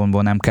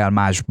szempontból nem kell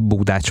más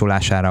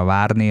bukdácsolására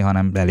várni,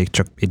 hanem elég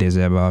csak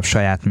idézőjelben a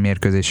saját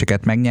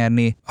mérkőzéseket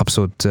megnyerni.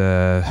 Abszolút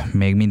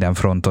még minden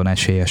fronton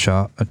esélyes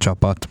a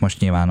csapat. Most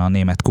nyilván a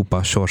német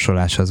kupa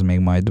sorsolás az még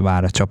majd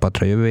vár a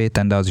csapatra jövő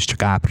héten, de az is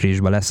csak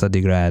áprilisban lesz,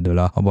 addigra eldől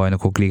a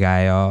Bajnokok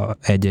Ligája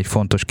egy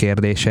fontos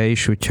kérdése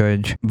is,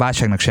 úgyhogy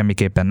válságnak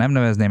semmiképpen nem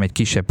nevezném, egy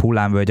kisebb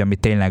hullámvölgy, ami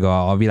tényleg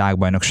a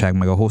világbajnokság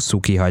meg a hosszú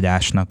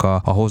kihagyásnak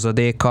a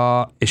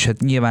hozadéka, és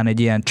hát nyilván egy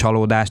ilyen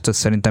csalódást az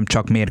szerintem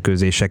csak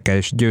mérkőzésekkel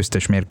és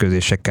győztes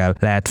mérkőzésekkel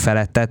lehet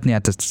felettetni,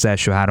 hát ezt az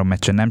első 3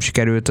 meccsen nem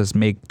sikerült, az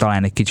még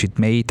talán egy kicsit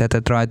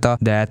mélyítetett rajta,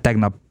 de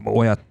tegnap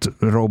olyat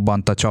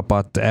robbant a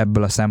csapat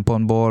ebből a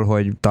szempontból,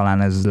 hogy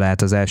talán ez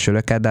lehet az első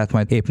löket, de hát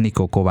majd épp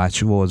Niko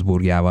Kovács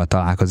Wolfsburgjával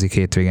találkozik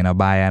hétvégén a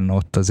Bayern,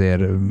 ott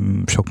azért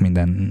sok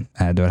minden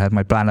eldőlhet.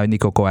 Majd pláne, hogy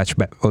Niko Kovács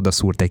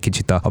odaszúrt egy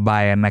kicsit a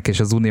Bayernnek, és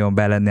az Unión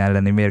Berlin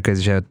elleni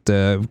mérkőzéset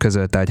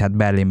közölte, hogy hát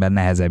Berlinben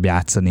nehezebb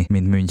játszani,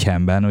 mint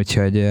Münchenben,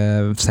 úgyhogy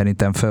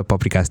szerintem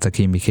felpaprikázta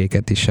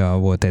Kimmikéket is a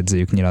volt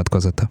edzőjük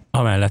nyilatkozata.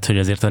 Amellett, hogy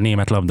azért a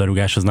német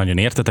labdarúgáshoz nagyon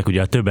értetek,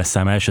 ugye a többes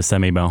szám első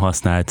személyben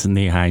használt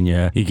néhány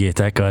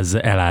igétek,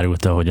 az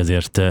elárulta, hogy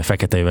azért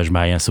feketeöves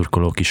Bayern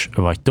szurkolók is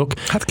vagytok.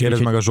 Hát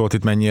kérdezd meg a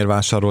Zsoltit, mennyiért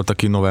vásárolta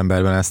ki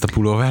novemberben ezt a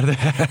pulóvert.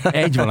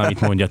 Egy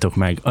valamit mondjatok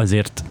meg,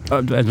 azért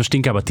ez most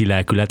inkább a ti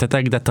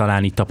lelkületetek, de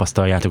talán itt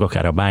tapasztaljátok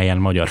akár a Bayern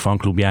magyar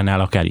fanklubjánál,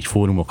 akár így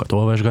fórumokat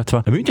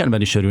olvasgatva. A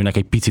Münchenben is örülnek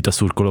egy picit a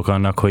szurkolók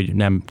annak, hogy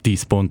nem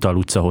 10 ponttal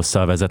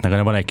utcahosszal vezetnek,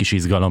 hanem van egy kis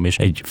izgalom, és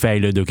egy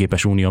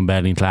fejlődőképes Unión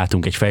Berlint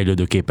látunk, egy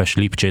fejlődőképes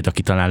Lipcsét,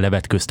 aki talán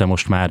levetközte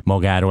most már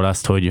magáról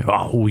azt, hogy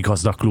új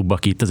gazdag klub,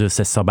 aki itt az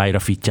összes szabályra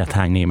fittyet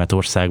hány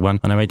Németországban,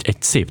 hanem egy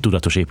szép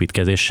tudatos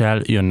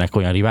építkezéssel jönnek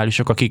olyan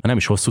riválisok, akik nem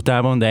is hosszú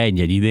távon, de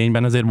egy-egy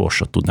idényben azért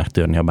borsot tudnak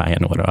törni a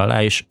Bayern orra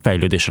alá, és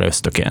fejlődésre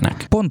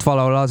ösztökélnek. Pont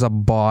valahol az a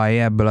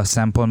baj ebből a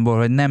szempontból,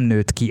 hogy nem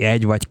nőtt ki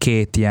 1 vagy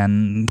 2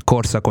 ilyen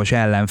korszakos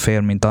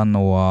ellenfél, mint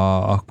annó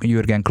a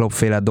Jürgen Klopp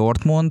féle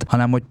Dortmund,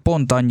 hanem hogy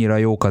pont annyira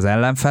jók az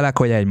ellenfelek,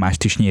 hogy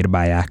egymást is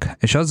nyírbálják.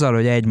 És azzal,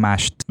 hogy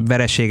egymást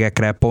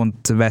vereségekre,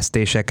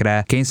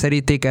 pontvesztésekre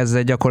kényszerítik,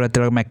 ezzel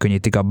gyakorlatilag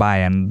megkönnyítik a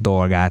Bayern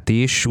dolgát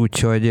is,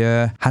 úgyhogy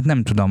hát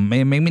nem tudom,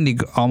 én még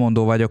mindig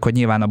amondó vagyok, hogy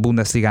nyilván a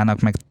Bundesligának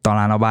meg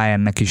talán a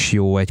Bayernnek is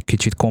jó egy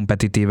kicsit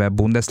kompetitívebb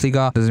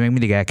Bundesliga, de ez még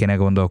mindig el kéne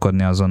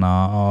gondolkodni azon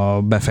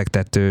a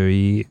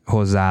befektetői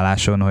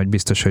hozzáálláson, hogy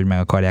biztos, hogy meg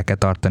akarják-e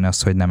tartani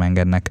azt, hogy nem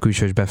engednek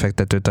külsős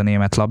befektetőt a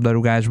német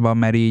labdarúgásban,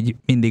 mert így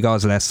mindig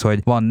az lesz,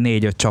 hogy van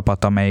 4-5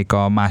 csapat, amelyik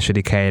a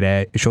második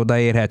helyre is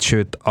odaérhet,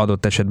 sőt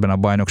adott esetben a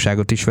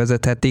bajnokságot is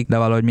vezethetik, de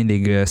valahogy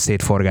mindig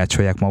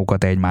szétforgácsolják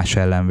magukat egymás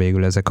ellen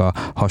végül ezek a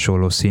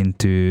hasonló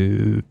szintű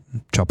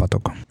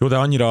csapatok. Jó, de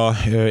annyira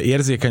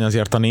érzékeny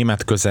azért a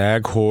német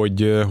közeg,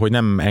 hogy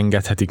nem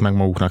engedhetik meg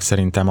maguknak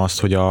szerintem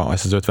azt, hogy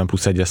ezt az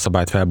 50+1-es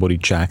szabályt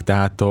felborítsák.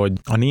 Tehát, hogy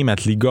a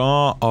német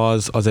liga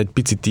az egy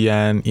picit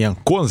ilyen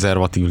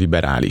konzervatív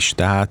liberális.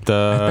 Tehát,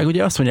 hát meg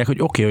ugye azt mondják,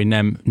 hogy oké, hogy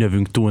nem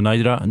növünk túl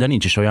nagyra, de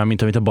nincs is olyan,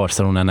 mint amit a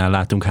Barcelonánál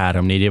látunk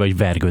 3-4 éve, hogy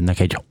vergődnek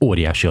egy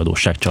óriási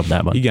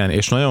adósságcsapdában. Igen,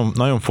 és nagyon,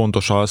 nagyon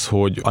fontos az,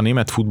 hogy a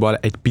német futball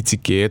egy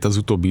picikét az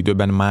utóbbi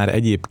időben már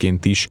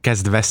egyébként is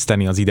kezd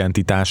veszteni az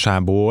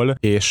identitásából,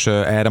 és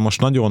erre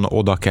most nagyon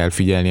oda kell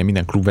figyelnie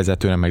minden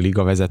klubvezetőnek, meg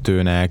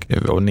ligavezetőnek,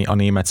 a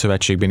német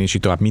szövetségben is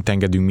itt tovább mit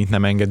engedünk, mit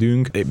nem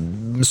engedünk.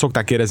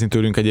 Szokták kérdezni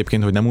tőlünk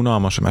egyébként, hogy nem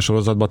unalmas a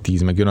sorozatban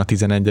 10, meg jön a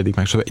 11,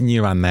 meg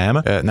nyilván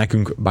nem.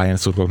 Nekünk Bayern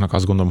szurkolóknak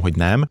azt gondolom, hogy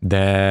nem,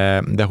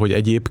 de hogy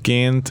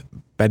egyébként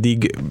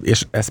pedig,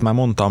 és ezt már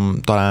mondtam,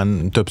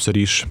 talán többször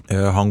is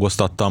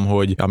hangoztattam,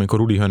 hogy amikor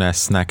Uli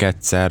Hoeneßnek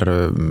egyszer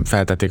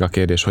feltették a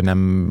kérdést, hogy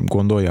nem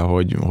gondolja,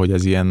 hogy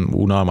ez ilyen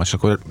unalmas,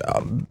 akkor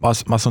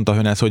azt mondta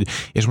Hoeneß, hogy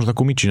és most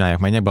akkor mit csináljak?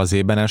 Menjek be az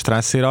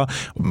Ebenenstraßére,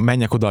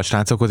 menjek oda a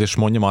srácokhoz, és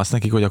mondjam azt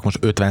nekik, hogy akkor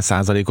most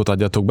 50%-ot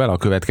adjatok bele a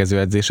következő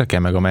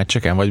edzéseken, meg a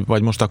meccseken,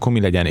 vagy most akkor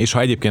mi legyen? És ha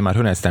egyébként már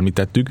Hoeneßt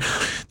említettük,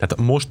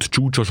 tehát most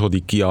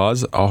csúcsosodik ki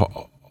az,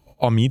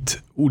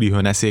 amit Uli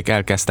Hoeneßék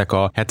elkezdtek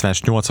a 70-es,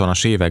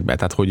 80-as években,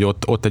 tehát hogy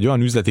ott egy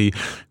olyan üzleti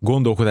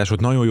gondolkodás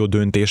volt nagyon jó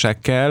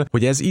döntésekkel,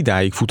 hogy ez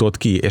idáig futott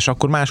ki, és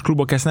akkor más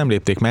klubok ezt nem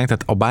lépték meg,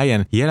 tehát a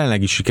Bayern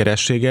jelenlegi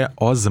sikeressége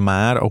az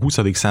már a 20.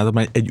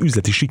 században egy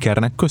üzleti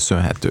sikernek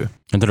köszönhető.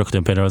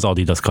 Rögtön például az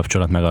Adidas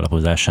kapcsolat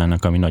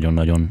megalapozásának, ami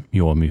nagyon-nagyon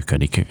jól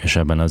működik, és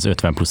ebben az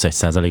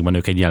 50+1%-ban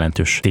ők egy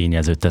jelentős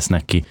tényezőt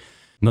tesznek ki.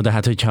 No de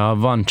hát, hogyha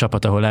van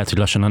csapat, ahol lehet, hogy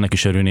lassan annak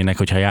is örülnének,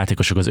 hogyha a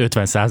játékosok az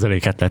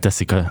 50%-át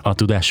leteszik a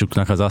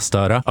tudásuknak az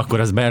asztalra, akkor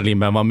az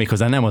Berlinben van,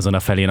 méghozzá nem azon a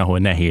felén, ahol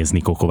nehéz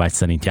Niko Kovács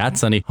szerint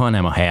játszani,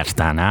 hanem a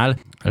Hertánál.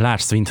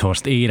 Lars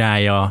Windhorst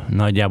érája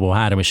nagyjából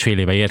 3,5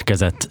 éve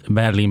érkezett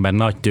Berlinben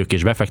nagy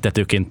tőkés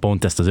befektetőként,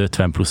 pont ezt az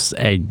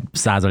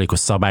 50+1%-os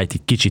szabályt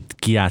így kicsit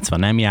kijátszva,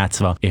 nem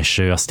játszva, és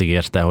ő azt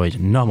ígérte, hogy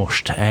na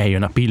most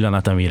eljön a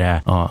pillanat,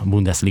 amire a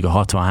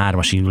Bundesliga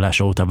 63-as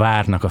indulása óta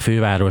várnak a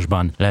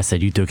fővárosban, lesz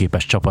egy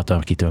ütőképes csapat,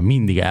 akitől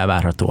mindig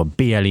elvárható a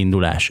BL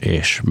indulás,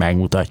 és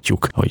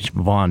megmutatjuk, hogy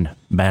van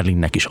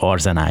Berlinnek is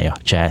arzenálja,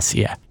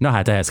 Chelsea-je. Na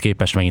hát ehhez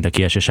képest megint a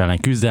kiesés ellen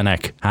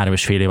küzdenek,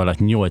 3,5 év alatt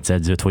 8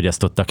 edzőt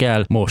fogyasztottak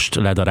el, most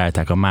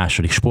ledarálták a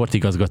második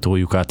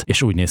sportigazgatójukat,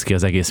 és úgy néz ki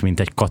az egész, mint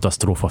egy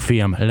katasztrófa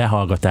film,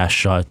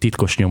 lehallgatással,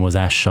 titkos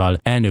nyomozással,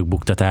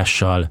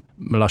 elnökbuktatással,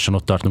 lassan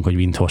ott tartunk, hogy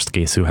Windhorst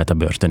készülhet a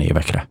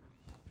börtönévekre.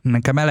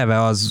 Nekem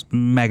eleve az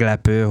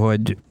meglepő,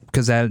 hogy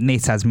közel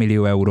 400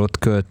 millió eurót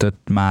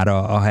költött már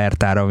a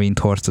Hertára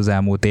Windhorst az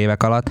elmúlt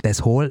évek alatt, de ez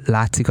hol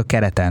látszik a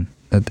kereten?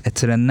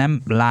 Egyszerűen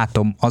nem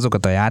látom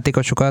azokat a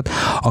játékosokat,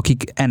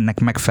 akik ennek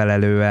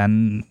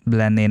megfelelően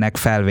lennének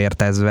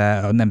felvértezve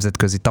a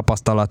nemzetközi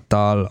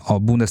tapasztalattal, a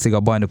Bundesliga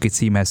bajnoki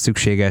címhez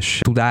szükséges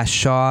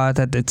tudással,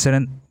 tehát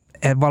egyszerűen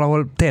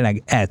valahol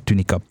tényleg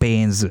eltűnik a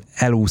pénz,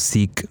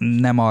 elúszik,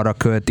 nem arra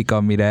költik,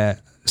 amire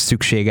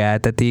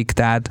szükségeltetik,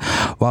 tehát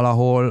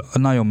valahol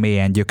nagyon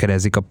mélyen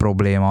gyökerezik a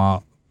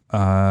probléma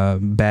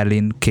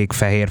Berlin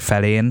kék-fehér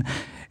felén,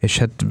 és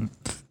hát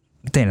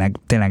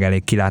tényleg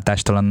elég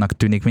kilátástalannak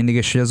tűnik mindig,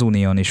 és hogy az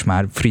Unión is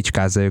már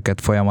fricskázza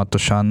őket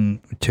folyamatosan,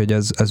 úgyhogy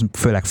az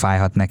főleg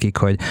fájhat nekik,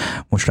 hogy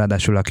most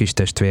ráadásul a kis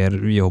testvér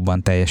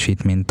jobban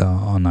teljesít, mint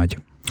a nagy.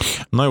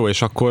 Na jó,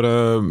 és akkor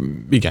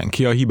igen,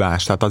 ki a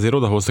hibás? Tehát azért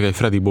odahoztak egy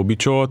Freddy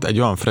Bobicsot, egy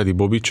olyan Freddy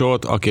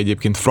Bobicsot, aki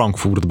egyébként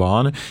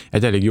Frankfurtban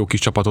egy elég jó kis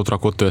csapatot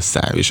rakott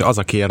össze. És az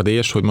a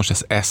kérdés, hogy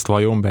most ezt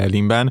vajon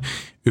Berlinben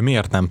ő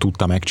miért nem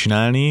tudta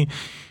megcsinálni?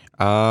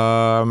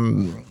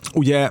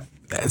 Ugye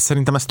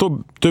szerintem ez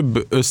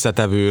több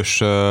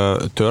összetevős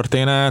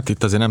történet,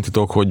 itt azért nem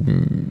titok, hogy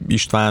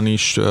István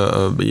is,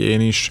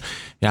 én is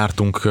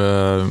jártunk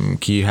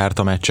ki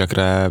Hertha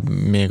meccsekre,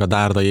 még a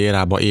dárdai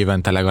érába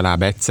évente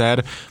legalább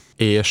egyszer,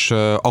 és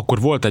akkor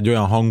volt egy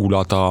olyan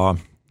hangulat a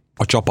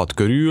csapat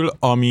körül,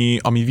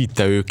 ami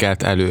vitte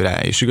őket előre,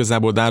 és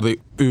igazából Dárdai,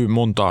 ő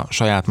mondta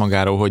saját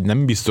magáról, hogy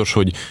nem biztos,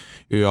 hogy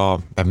ő a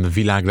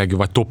világ legjobb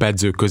vagy top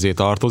edzők közé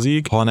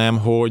tartozik, hanem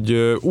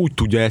hogy úgy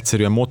tudja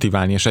egyszerűen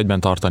motiválni és egyben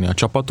tartani a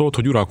csapatot,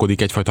 hogy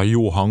uralkodik egyfajta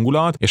jó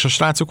hangulat, és a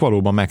srácok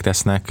valóban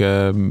megtesznek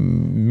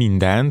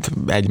mindent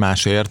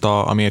egymásért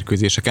a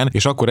mérkőzéseken,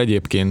 és akkor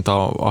egyébként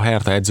a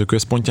Hertha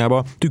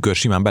edzőközpontjába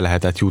tükörsimán be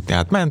lehetett jutni.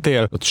 Hát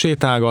mentél, ott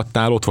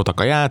sétálgattál, ott voltak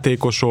a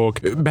játékosok,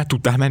 be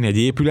tudtál menni egy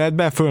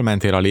épületbe,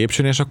 fölmentél a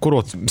lépcsőn, és akkor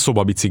ott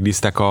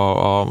szobabicikliztek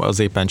az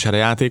éppen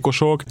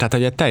cserejátékosok, tehát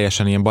egy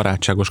teljesen ilyen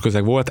barátságos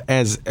közeg volt.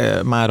 Ez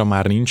mára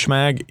már nincs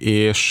meg,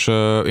 és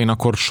én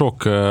akkor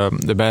sok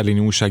berlini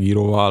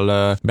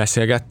újságíróval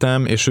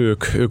beszélgettem, és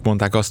ők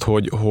mondták azt,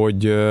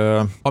 hogy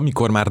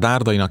amikor már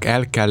Dárdainak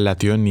el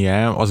kellett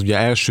jönnie, az ugye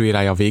első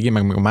érája végén,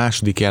 meg a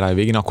második érája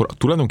végén, akkor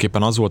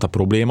tulajdonképpen az volt a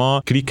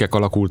probléma, klikkek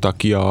alakultak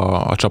ki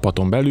a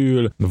csapaton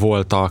belül,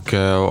 voltak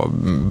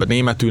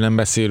németül nem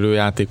beszélő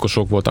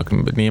játékosok,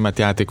 voltak német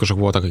játékosok,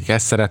 voltak, akik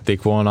ezt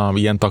szerették volna,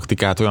 ilyen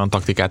taktikát, olyan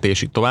taktikát,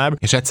 és így tovább,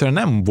 és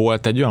egyszerűen nem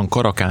volt egy olyan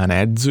karakán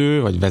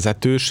edző, vagy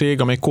vezetőség,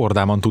 amely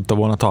kordában tudta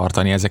volna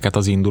tartani ezeket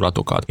az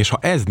indulatokat. És ha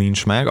ez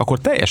nincs meg, akkor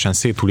teljesen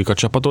széthullik a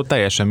csapatot,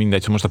 teljesen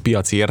mindegy, hogy most a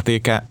piaci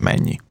értéke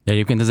mennyi. De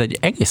egyébként ez egy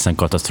egészen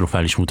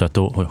katasztrofális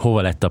mutató, hogy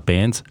hova lett a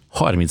pénz.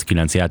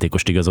 39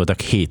 játékost igazoltak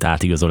 7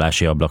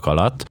 átigazolási ablak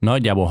alatt.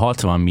 Nagyjából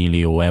 60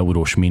 millió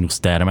eurós mínusz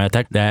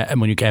termeltek, de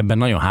mondjuk ebben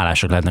nagyon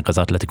hálásak lehetnek az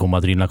Atletico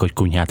Madridnak, hogy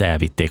Kunyhát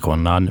elvitték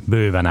onnan,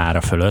 bőven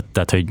ára fölött,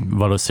 tehát hogy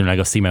valószínűleg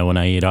a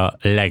Simeone-éra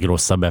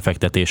legrosszabb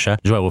befektetése.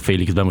 Joao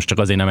Félixben most csak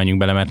azért nem menjünk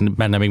bele, mert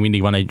benne még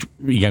mindig van egy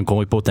igen igen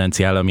komoly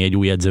potenciál, ami egy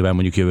új edzővel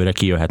mondjuk jövőre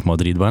kijöhet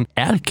Madridban.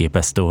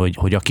 Elképesztő,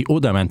 hogy aki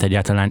oda ment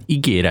egyáltalán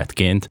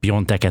ígéretként,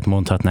 Pionteket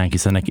mondhatnánk,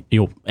 hiszen neki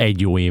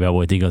egy jó éve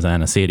volt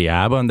igazán a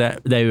Serie A-ban,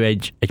 de ő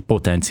egy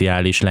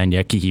potenciális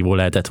lengyel kihívó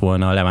lehetett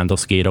volna a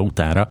Lewandowski éra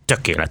utára.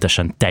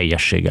 Tökéletesen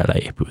teljességgel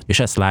leépült. És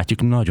ezt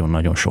látjuk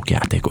nagyon-nagyon sok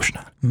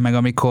játékosnál. Meg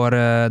amikor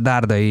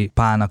Dárdai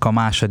Pálnak a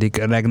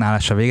második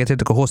regnálása véget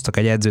ért, akkor hoztak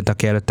egy edzőt,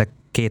 aki előtte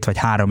 2 vagy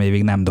 3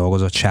 évig nem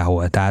dolgozott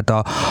sehol. Tehát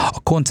a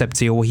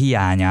koncepció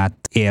hiányát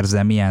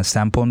érzem ilyen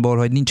szempontból,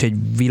 hogy nincs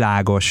egy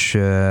világos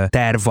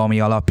terv, ami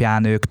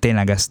alapján ők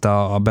tényleg ezt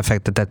a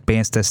befektetett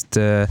pénzt, ezt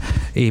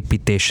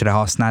építésre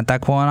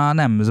használták volna.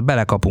 Nem,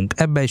 belekapunk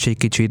ebbe is egy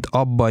kicsit,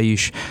 abba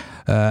is,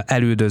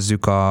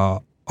 elüldözzük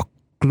a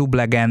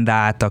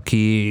klublegendát,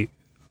 aki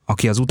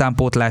az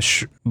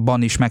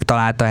utánpótlásban is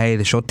megtalálta a helyét,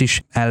 és ott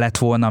is el lett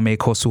volna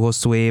még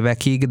hosszú-hosszú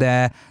évekig,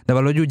 de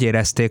valahogy úgy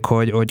érezték,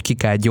 hogy ki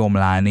kell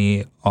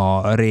gyomlálni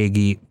a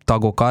régi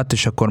tagokat,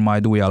 és akkor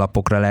majd új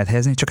alapokra lehet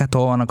helyezni, csak hát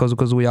hol vannak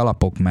azok az új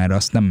alapok, mert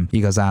azt nem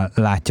igazán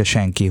látja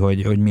senki,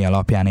 hogy mi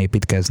alapján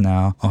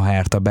építkezne a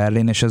Hertha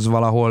Berlin, és ez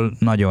valahol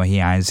nagyon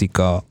hiányzik,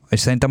 és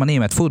szerintem a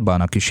német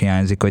futballnak is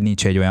hiányzik, hogy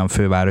nincs egy olyan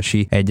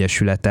fővárosi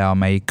egyesülete,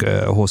 amelyik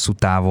hosszú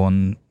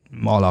távon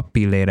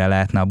alappillére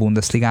lehetne a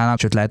Bundesligának,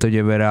 sőt lehet, hogy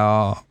jövőre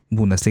a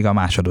Bundesliga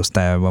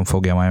másodosztályában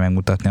fogja majd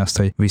megmutatni azt,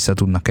 hogy vissza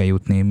tudnak-e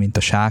jutni, mint a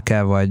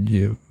Schalke,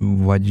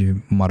 vagy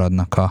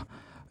maradnak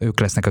ők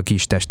lesznek a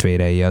kis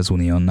testvérei az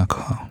Unionnak.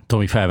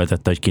 Tomi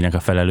felvetette, hogy kinek a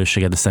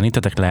felelőssége, de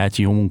szerintetek lehet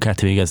jó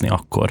munkát végezni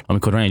akkor,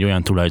 amikor van egy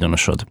olyan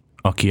tulajdonosod,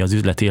 aki az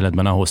üzleti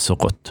életben ahhoz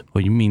szokott,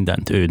 hogy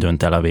mindent ő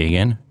dönt el a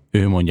végén,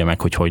 ő mondja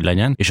meg, hogy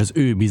legyen, és az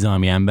ő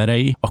bizalmi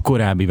emberei a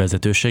korábbi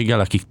vezetőséggel,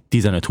 akik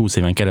 15-20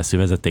 éven keresztül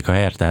vezették a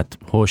Herthát,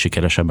 hol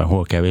sikeresebben,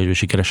 hol kevésbé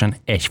sikeresen,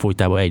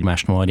 egyfolytában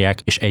egymást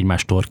marják, és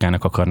egymás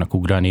torkának akarnak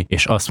ugrani,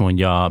 és azt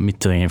mondja, mit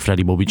tudom én,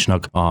 Fradi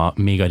Bobicsnak,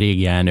 még a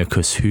régi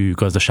elnökhöz hű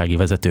gazdasági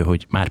vezető,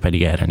 hogy már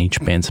pedig erre nincs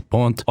pénz,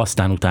 pont.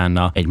 Aztán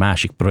utána egy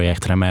másik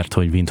projektre, mert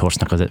hogy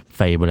Windhorstnak az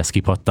fejéből ez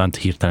kipattant,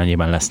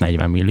 hirtelenében lesz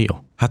 40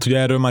 millió. Hát ugye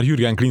erről már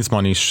Jürgen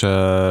Klinsmann is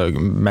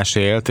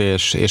mesélt,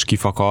 és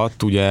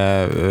kifakadt,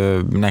 ugye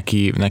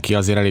neki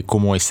azért elég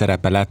komoly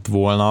szerepe lett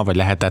volna, vagy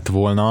lehetett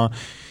volna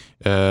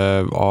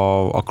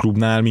a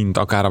klubnál, mint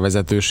akár a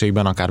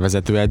vezetőségben, akár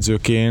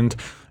vezetőedzőként.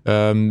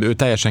 Ő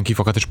teljesen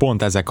kifakadt, és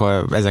pont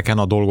ezeken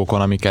a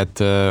dolgokon,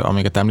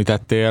 amiket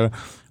említettél,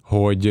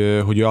 hogy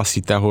ő azt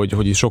hitte,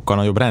 hogy sokkal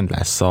nagyobb rend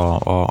lesz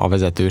a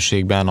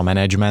vezetőségben, a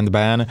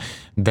menedzsmentben,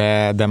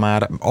 de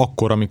már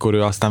akkor, amikor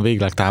ő aztán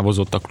végleg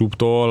távozott a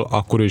klubtól,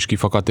 akkor ő is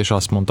kifakadt, és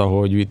azt mondta,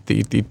 hogy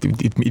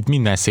itt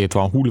minden szét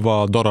van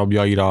hullva,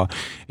 darabjaira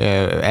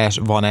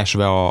van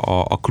esve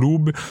a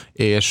klub,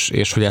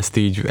 és hogy ezt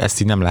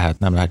így nem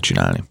lehet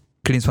csinálni.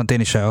 Klinsmann én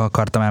is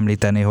akartam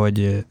említeni,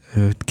 hogy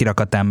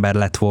kirakat ember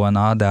lett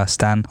volna, de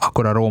aztán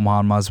akkor a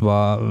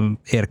Rómhalmazba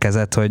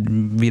érkezett, hogy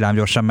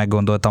villámgyorsan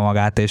meggondolta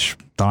magát, és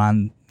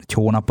talán egy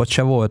hónapot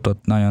se volt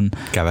ott,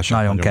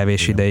 nagyon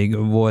kevés ideig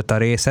volt a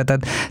része.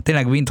 Tehát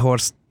tényleg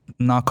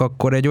Windhorstnak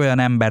akkor egy olyan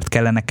embert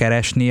kellene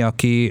keresni,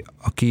 aki...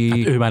 Hát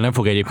ő már nem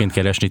fog egyébként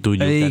keresni,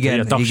 tudjuk. Igen, tehát,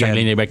 a tagság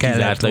lényegben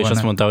kizárta, és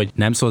azt mondta, hogy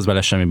nem szólsz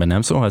bele semmiben,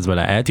 nem szólhatsz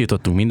bele,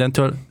 eltiltottunk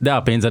mindentől, de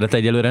a pénzedet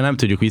egyelőre nem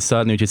tudjuk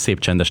visszaadni, úgyhogy szép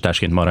csendes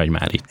társként maradj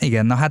már itt.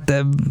 Igen, na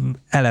hát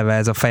eleve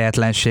ez a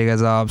fejetlenség,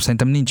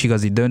 szerintem nincs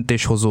igazi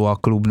döntéshozó a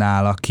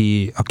klubnál,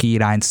 aki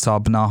irányt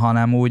szabna,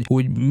 hanem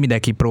úgy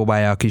mindenki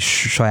próbálja a kis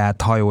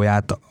saját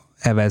hajóját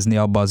evezni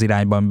abba az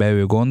irányban, amiben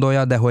ő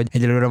gondolja, de hogy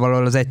egyelőre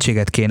valahol az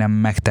egységet kéne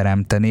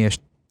megteremteni, és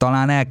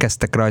talán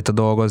elkezdtek rajta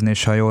dolgozni,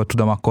 és ha jól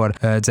tudom, akkor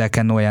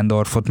Zelken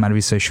Neuendorfot már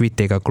vissza is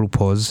vitték a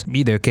klubhoz.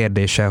 Idő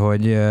kérdése,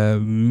 hogy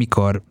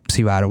mikor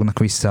szivárognak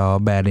vissza a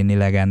berlini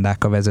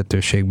legendák a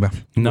vezetőségbe.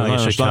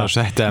 Na és nagyon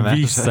sejtelmes.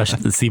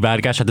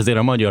 Visszaszivárgás, hát azért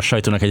a magyar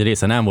sajtónak egy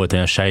része nem volt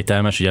olyan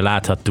sejtelmes, ugye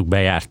láthattuk,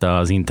 bejárta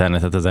az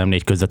internetet az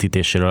M4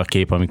 közvetítéséről a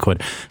kép, amikor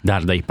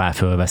Dárdai Pál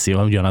fölveszi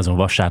ugyanazon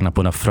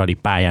vasárnapon a Fradi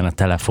pályán a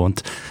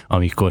telefont,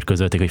 amikor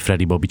közölték, hogy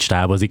Fradi Bobics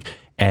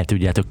távozik. El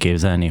tudjátok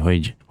képzelni,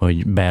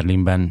 hogy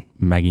Berlinben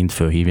megint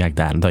fölhívják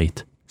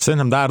Dárdait?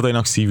 Szerintem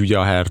Dárdainak szívügye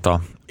a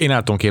Hertha. Én el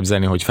tudom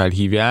képzelni, hogy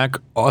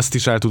felhívják, azt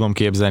is el tudom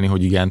képzelni,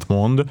 hogy igent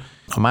mond.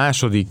 A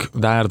második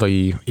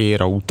Dárdai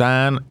éra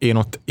után én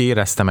ott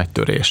éreztem egy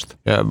törést.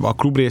 A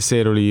klub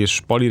részéről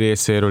is, Pali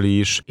részéről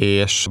is,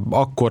 és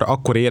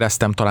akkor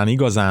éreztem talán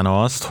igazán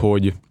azt,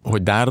 hogy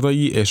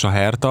Dárdai és a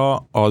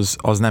Hertha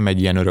az nem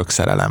egy ilyen örök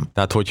szerelem.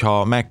 Tehát,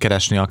 hogyha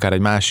megkeresni akár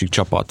egy másik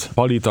csapat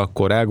Palit,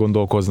 akkor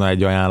elgondolkozna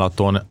egy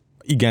ajánlaton,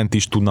 igent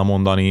is tudna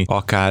mondani,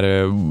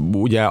 akár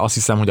ugye azt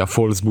hiszem, hogy a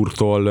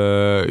Wolfsburgtól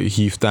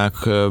hívták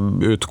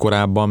őt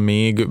korábban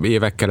még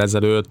évekkel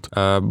ezelőtt,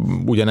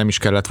 ugye nem is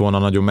kellett volna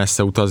nagyon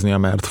messze utaznia,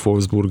 mert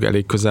Wolfsburg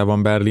elég közel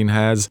van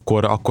Berlinhez,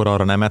 akkor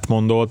arra nemet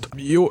mondott.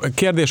 Jó,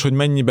 kérdés, hogy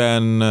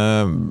mennyiben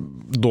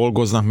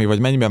dolgoznak még, vagy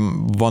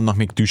mennyiben vannak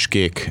még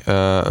tüskék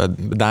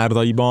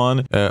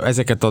Dárdaiban.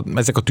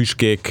 Ezek a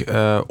tüskék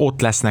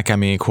ott lesznek-e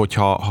még,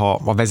 hogyha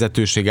a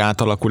vezetőség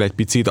átalakul egy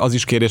picit. Az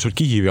is kérdés, hogy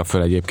ki hívja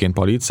föl egyébként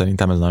Palit,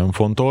 szerintem ez nagyon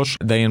fontos,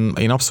 de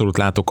én abszolút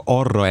látok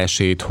arra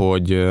esélyt,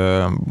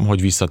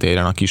 hogy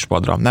visszatérjen a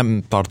kispadra.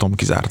 Nem tartom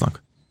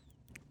kizártnak.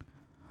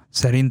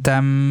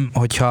 Szerintem,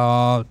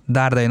 hogyha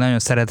Dárdai nagyon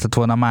szeretett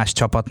volna más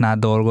csapatnál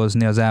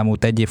dolgozni az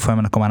elmúlt egy év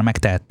folyamán, akkor már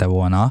megtehette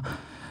volna.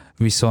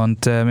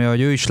 Viszont mivel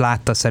ő is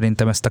látta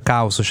szerintem ezt a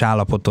káoszos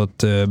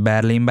állapotot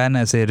Berlinben,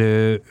 ezért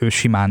ő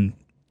simán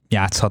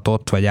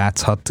játszhatott, vagy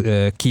játszhat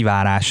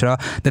kivárásra,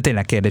 de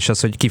tényleg kérdés az,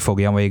 hogy ki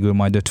fogja végül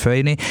majd őt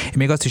fölírni. Én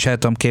még azt is el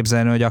tudom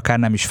képzelni, hogy akár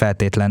nem is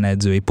feltétlen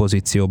edzői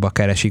pozícióba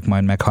keresik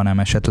majd meg, hanem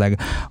esetleg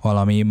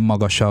valami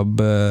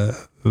magasabb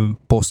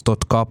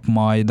posztot kap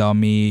majd,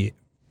 ami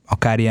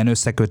akár ilyen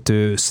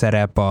összekötő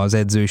szerep az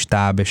edzői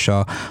stáb és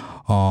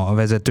a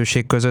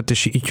vezetőség között,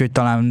 és így, hogy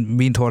talán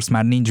Windhorst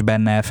már nincs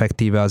benne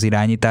effektíve az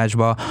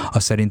irányításba,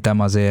 az szerintem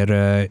azért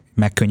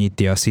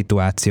megkönnyíti a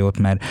szituációt,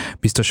 mert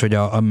biztos, hogy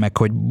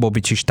hogy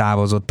Bobic is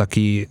távozott,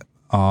 aki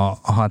a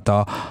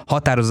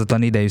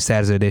határozatlan idejű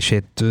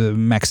szerződését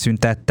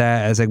megszüntette,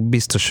 ezek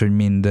biztos, hogy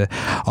mind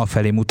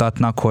afelé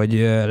mutatnak, hogy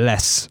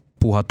lesz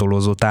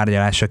puhatolózó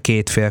tárgyalás a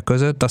két fél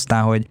között,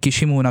 aztán, hogy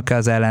kisimulnak-e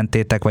az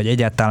ellentétek, vagy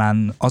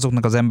egyáltalán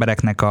azoknak az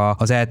embereknek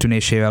az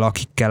eltűnésével,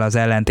 akikkel az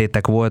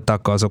ellentétek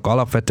voltak, azok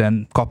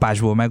alapvetően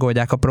kapásból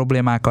megoldják a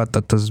problémákat,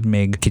 tehát az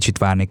még kicsit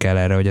várni kell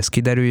erre, hogy ez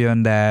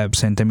kiderüljön, de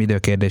szerintem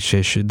időkérdés,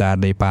 és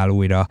Dárdai Pál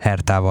újra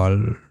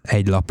Hertával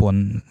egy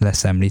lapon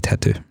lesz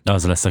említhető.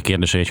 Az lesz a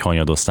kérdés, hogy egy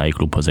hanyadosztályi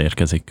klubhoz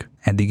érkezik.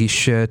 Eddig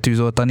is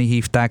tűzoltani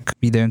hívták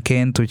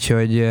időnként,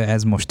 úgyhogy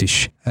ez most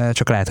is.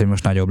 Csak lehet, hogy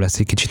most nagyobb lesz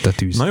egy kicsit a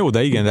tűz. Na jó,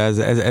 de igen,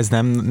 de ez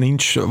nem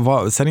nincs,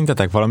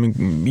 szerintetek valami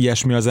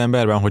ilyesmi az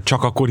emberben, hogy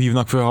csak akkor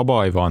hívnak föl, ha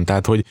baj van?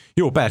 Tehát, hogy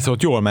jó, persze,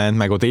 ott jól ment,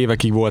 meg ott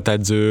évekig volt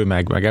edző,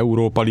 meg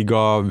Európa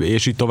Liga,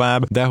 és így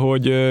tovább, de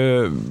hogy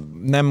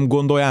nem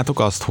gondoljátok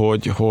azt,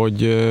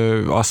 hogy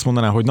azt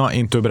mondaná, hogy na,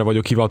 én többre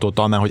vagyok hivatott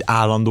annál, hogy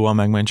állandóan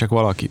megmentsek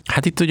valakit?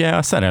 Hát itt ugye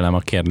a szerelem a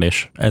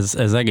kérdés.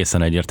 Ez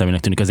egészen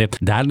egyértelműnek tűnik. Azért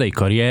Dárdai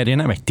karrierje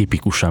nem egy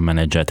tipikusan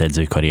menedzselt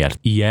edzői karrier.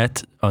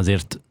 Ilyet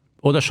azért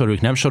oda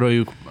soroljuk, nem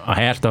soroljuk, a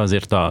Hertha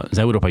azért az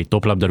európai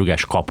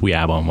toplabdarúgás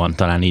kapujában van,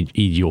 talán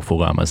így jó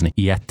fogalmazni.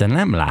 Ilyet te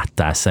nem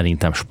láttál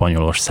szerintem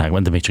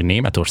Spanyolországban, de még csak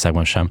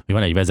Németországban sem, hogy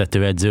van egy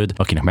vezetőedződ,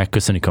 akinek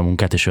megköszönik a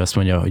munkát, és ő azt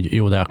mondja, hogy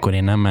jó, de akkor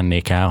én nem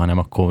mennék el, hanem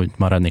akkor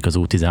maradnék az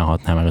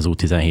U16-nál, meg az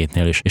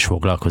U17-nél, és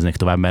foglalkoznék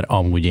tovább, mert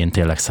amúgy én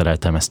tényleg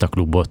szeretem ezt a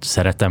klubot,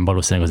 szeretem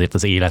valószínűleg azért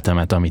az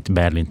életemet, amit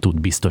Berlin tud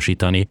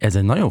biztosítani. Ez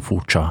egy nagyon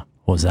furcsa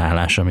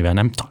hozzáállás, amivel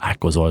nem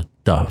találkozol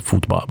a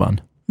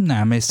futballban.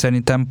 Nem, és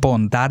szerintem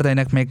pont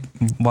Dárdainak még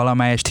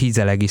valamelyest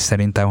hízeleg is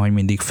szerintem, hogy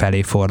mindig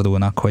felé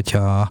fordulnak,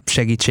 hogyha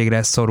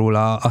segítségre szorul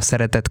a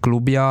szeretett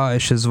klubja,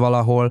 és ez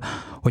valahol,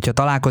 hogyha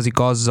találkozik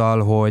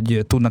azzal,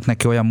 hogy tudnak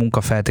neki olyan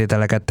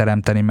munkafeltételeket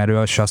teremteni, mert ő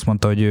azt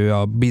mondta, hogy ő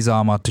a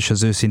bizalmat és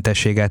az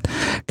őszintességet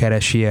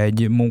keresi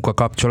egy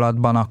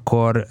munkakapcsolatban,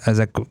 akkor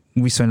ezek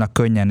viszonylag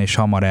könnyen és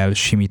hamar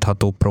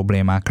elsimítható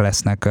problémák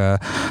lesznek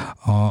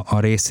a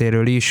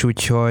részéről is,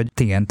 úgyhogy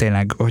igen,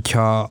 tényleg,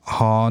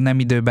 ha nem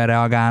időben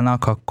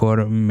reagálnak,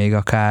 akkor még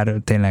akár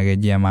tényleg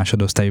egy ilyen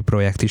másodosztályú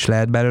projekt is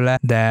lehet belőle,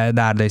 de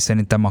Dárdai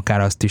szerintem akár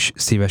azt is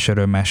szíves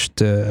örömest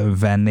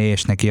venné,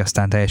 és neki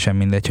aztán teljesen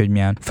mindegy, hogy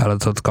milyen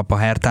feladatot kap a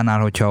Hertánál,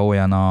 hogyha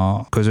olyan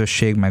a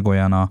közösség, meg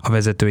olyan a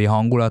vezetői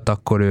hangulat,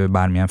 akkor ő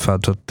bármilyen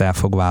feladatot el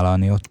fog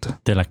vállalni ott.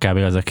 Tényleg kb.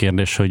 Az a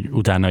kérdés, hogy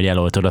utána, hogy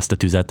eloltod azt a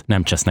tüzet,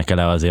 nem csesznek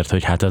el azért,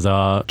 hogy hát az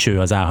a cső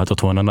az állhatott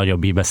volna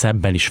nagyobb íbe,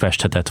 szebben is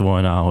festhetett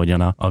volna,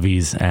 ahogyan a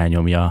víz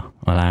elnyomja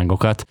a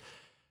lángokat.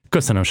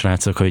 Köszönöm,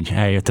 srácok, hogy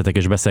eljöttetek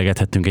és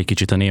beszélgethettünk egy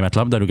kicsit a német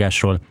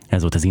labdarúgásról.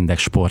 Ez volt az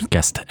Index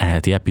Sportcast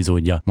heti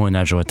epizódja.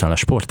 Molnár Zsolttal, a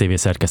Sport TV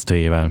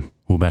szerkesztőjével,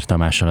 Huber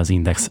Tamással, az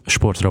Index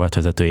Sport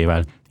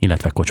vezetőjével,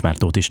 illetve Kocsmár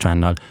Tóth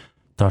Istvánnal.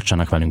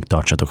 Tartsanak velünk,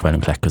 tartsatok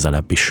velünk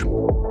legközelebb is.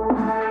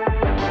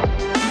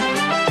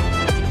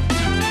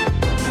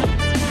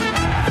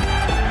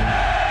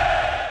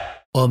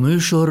 A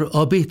műsor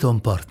a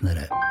Béton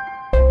partnere.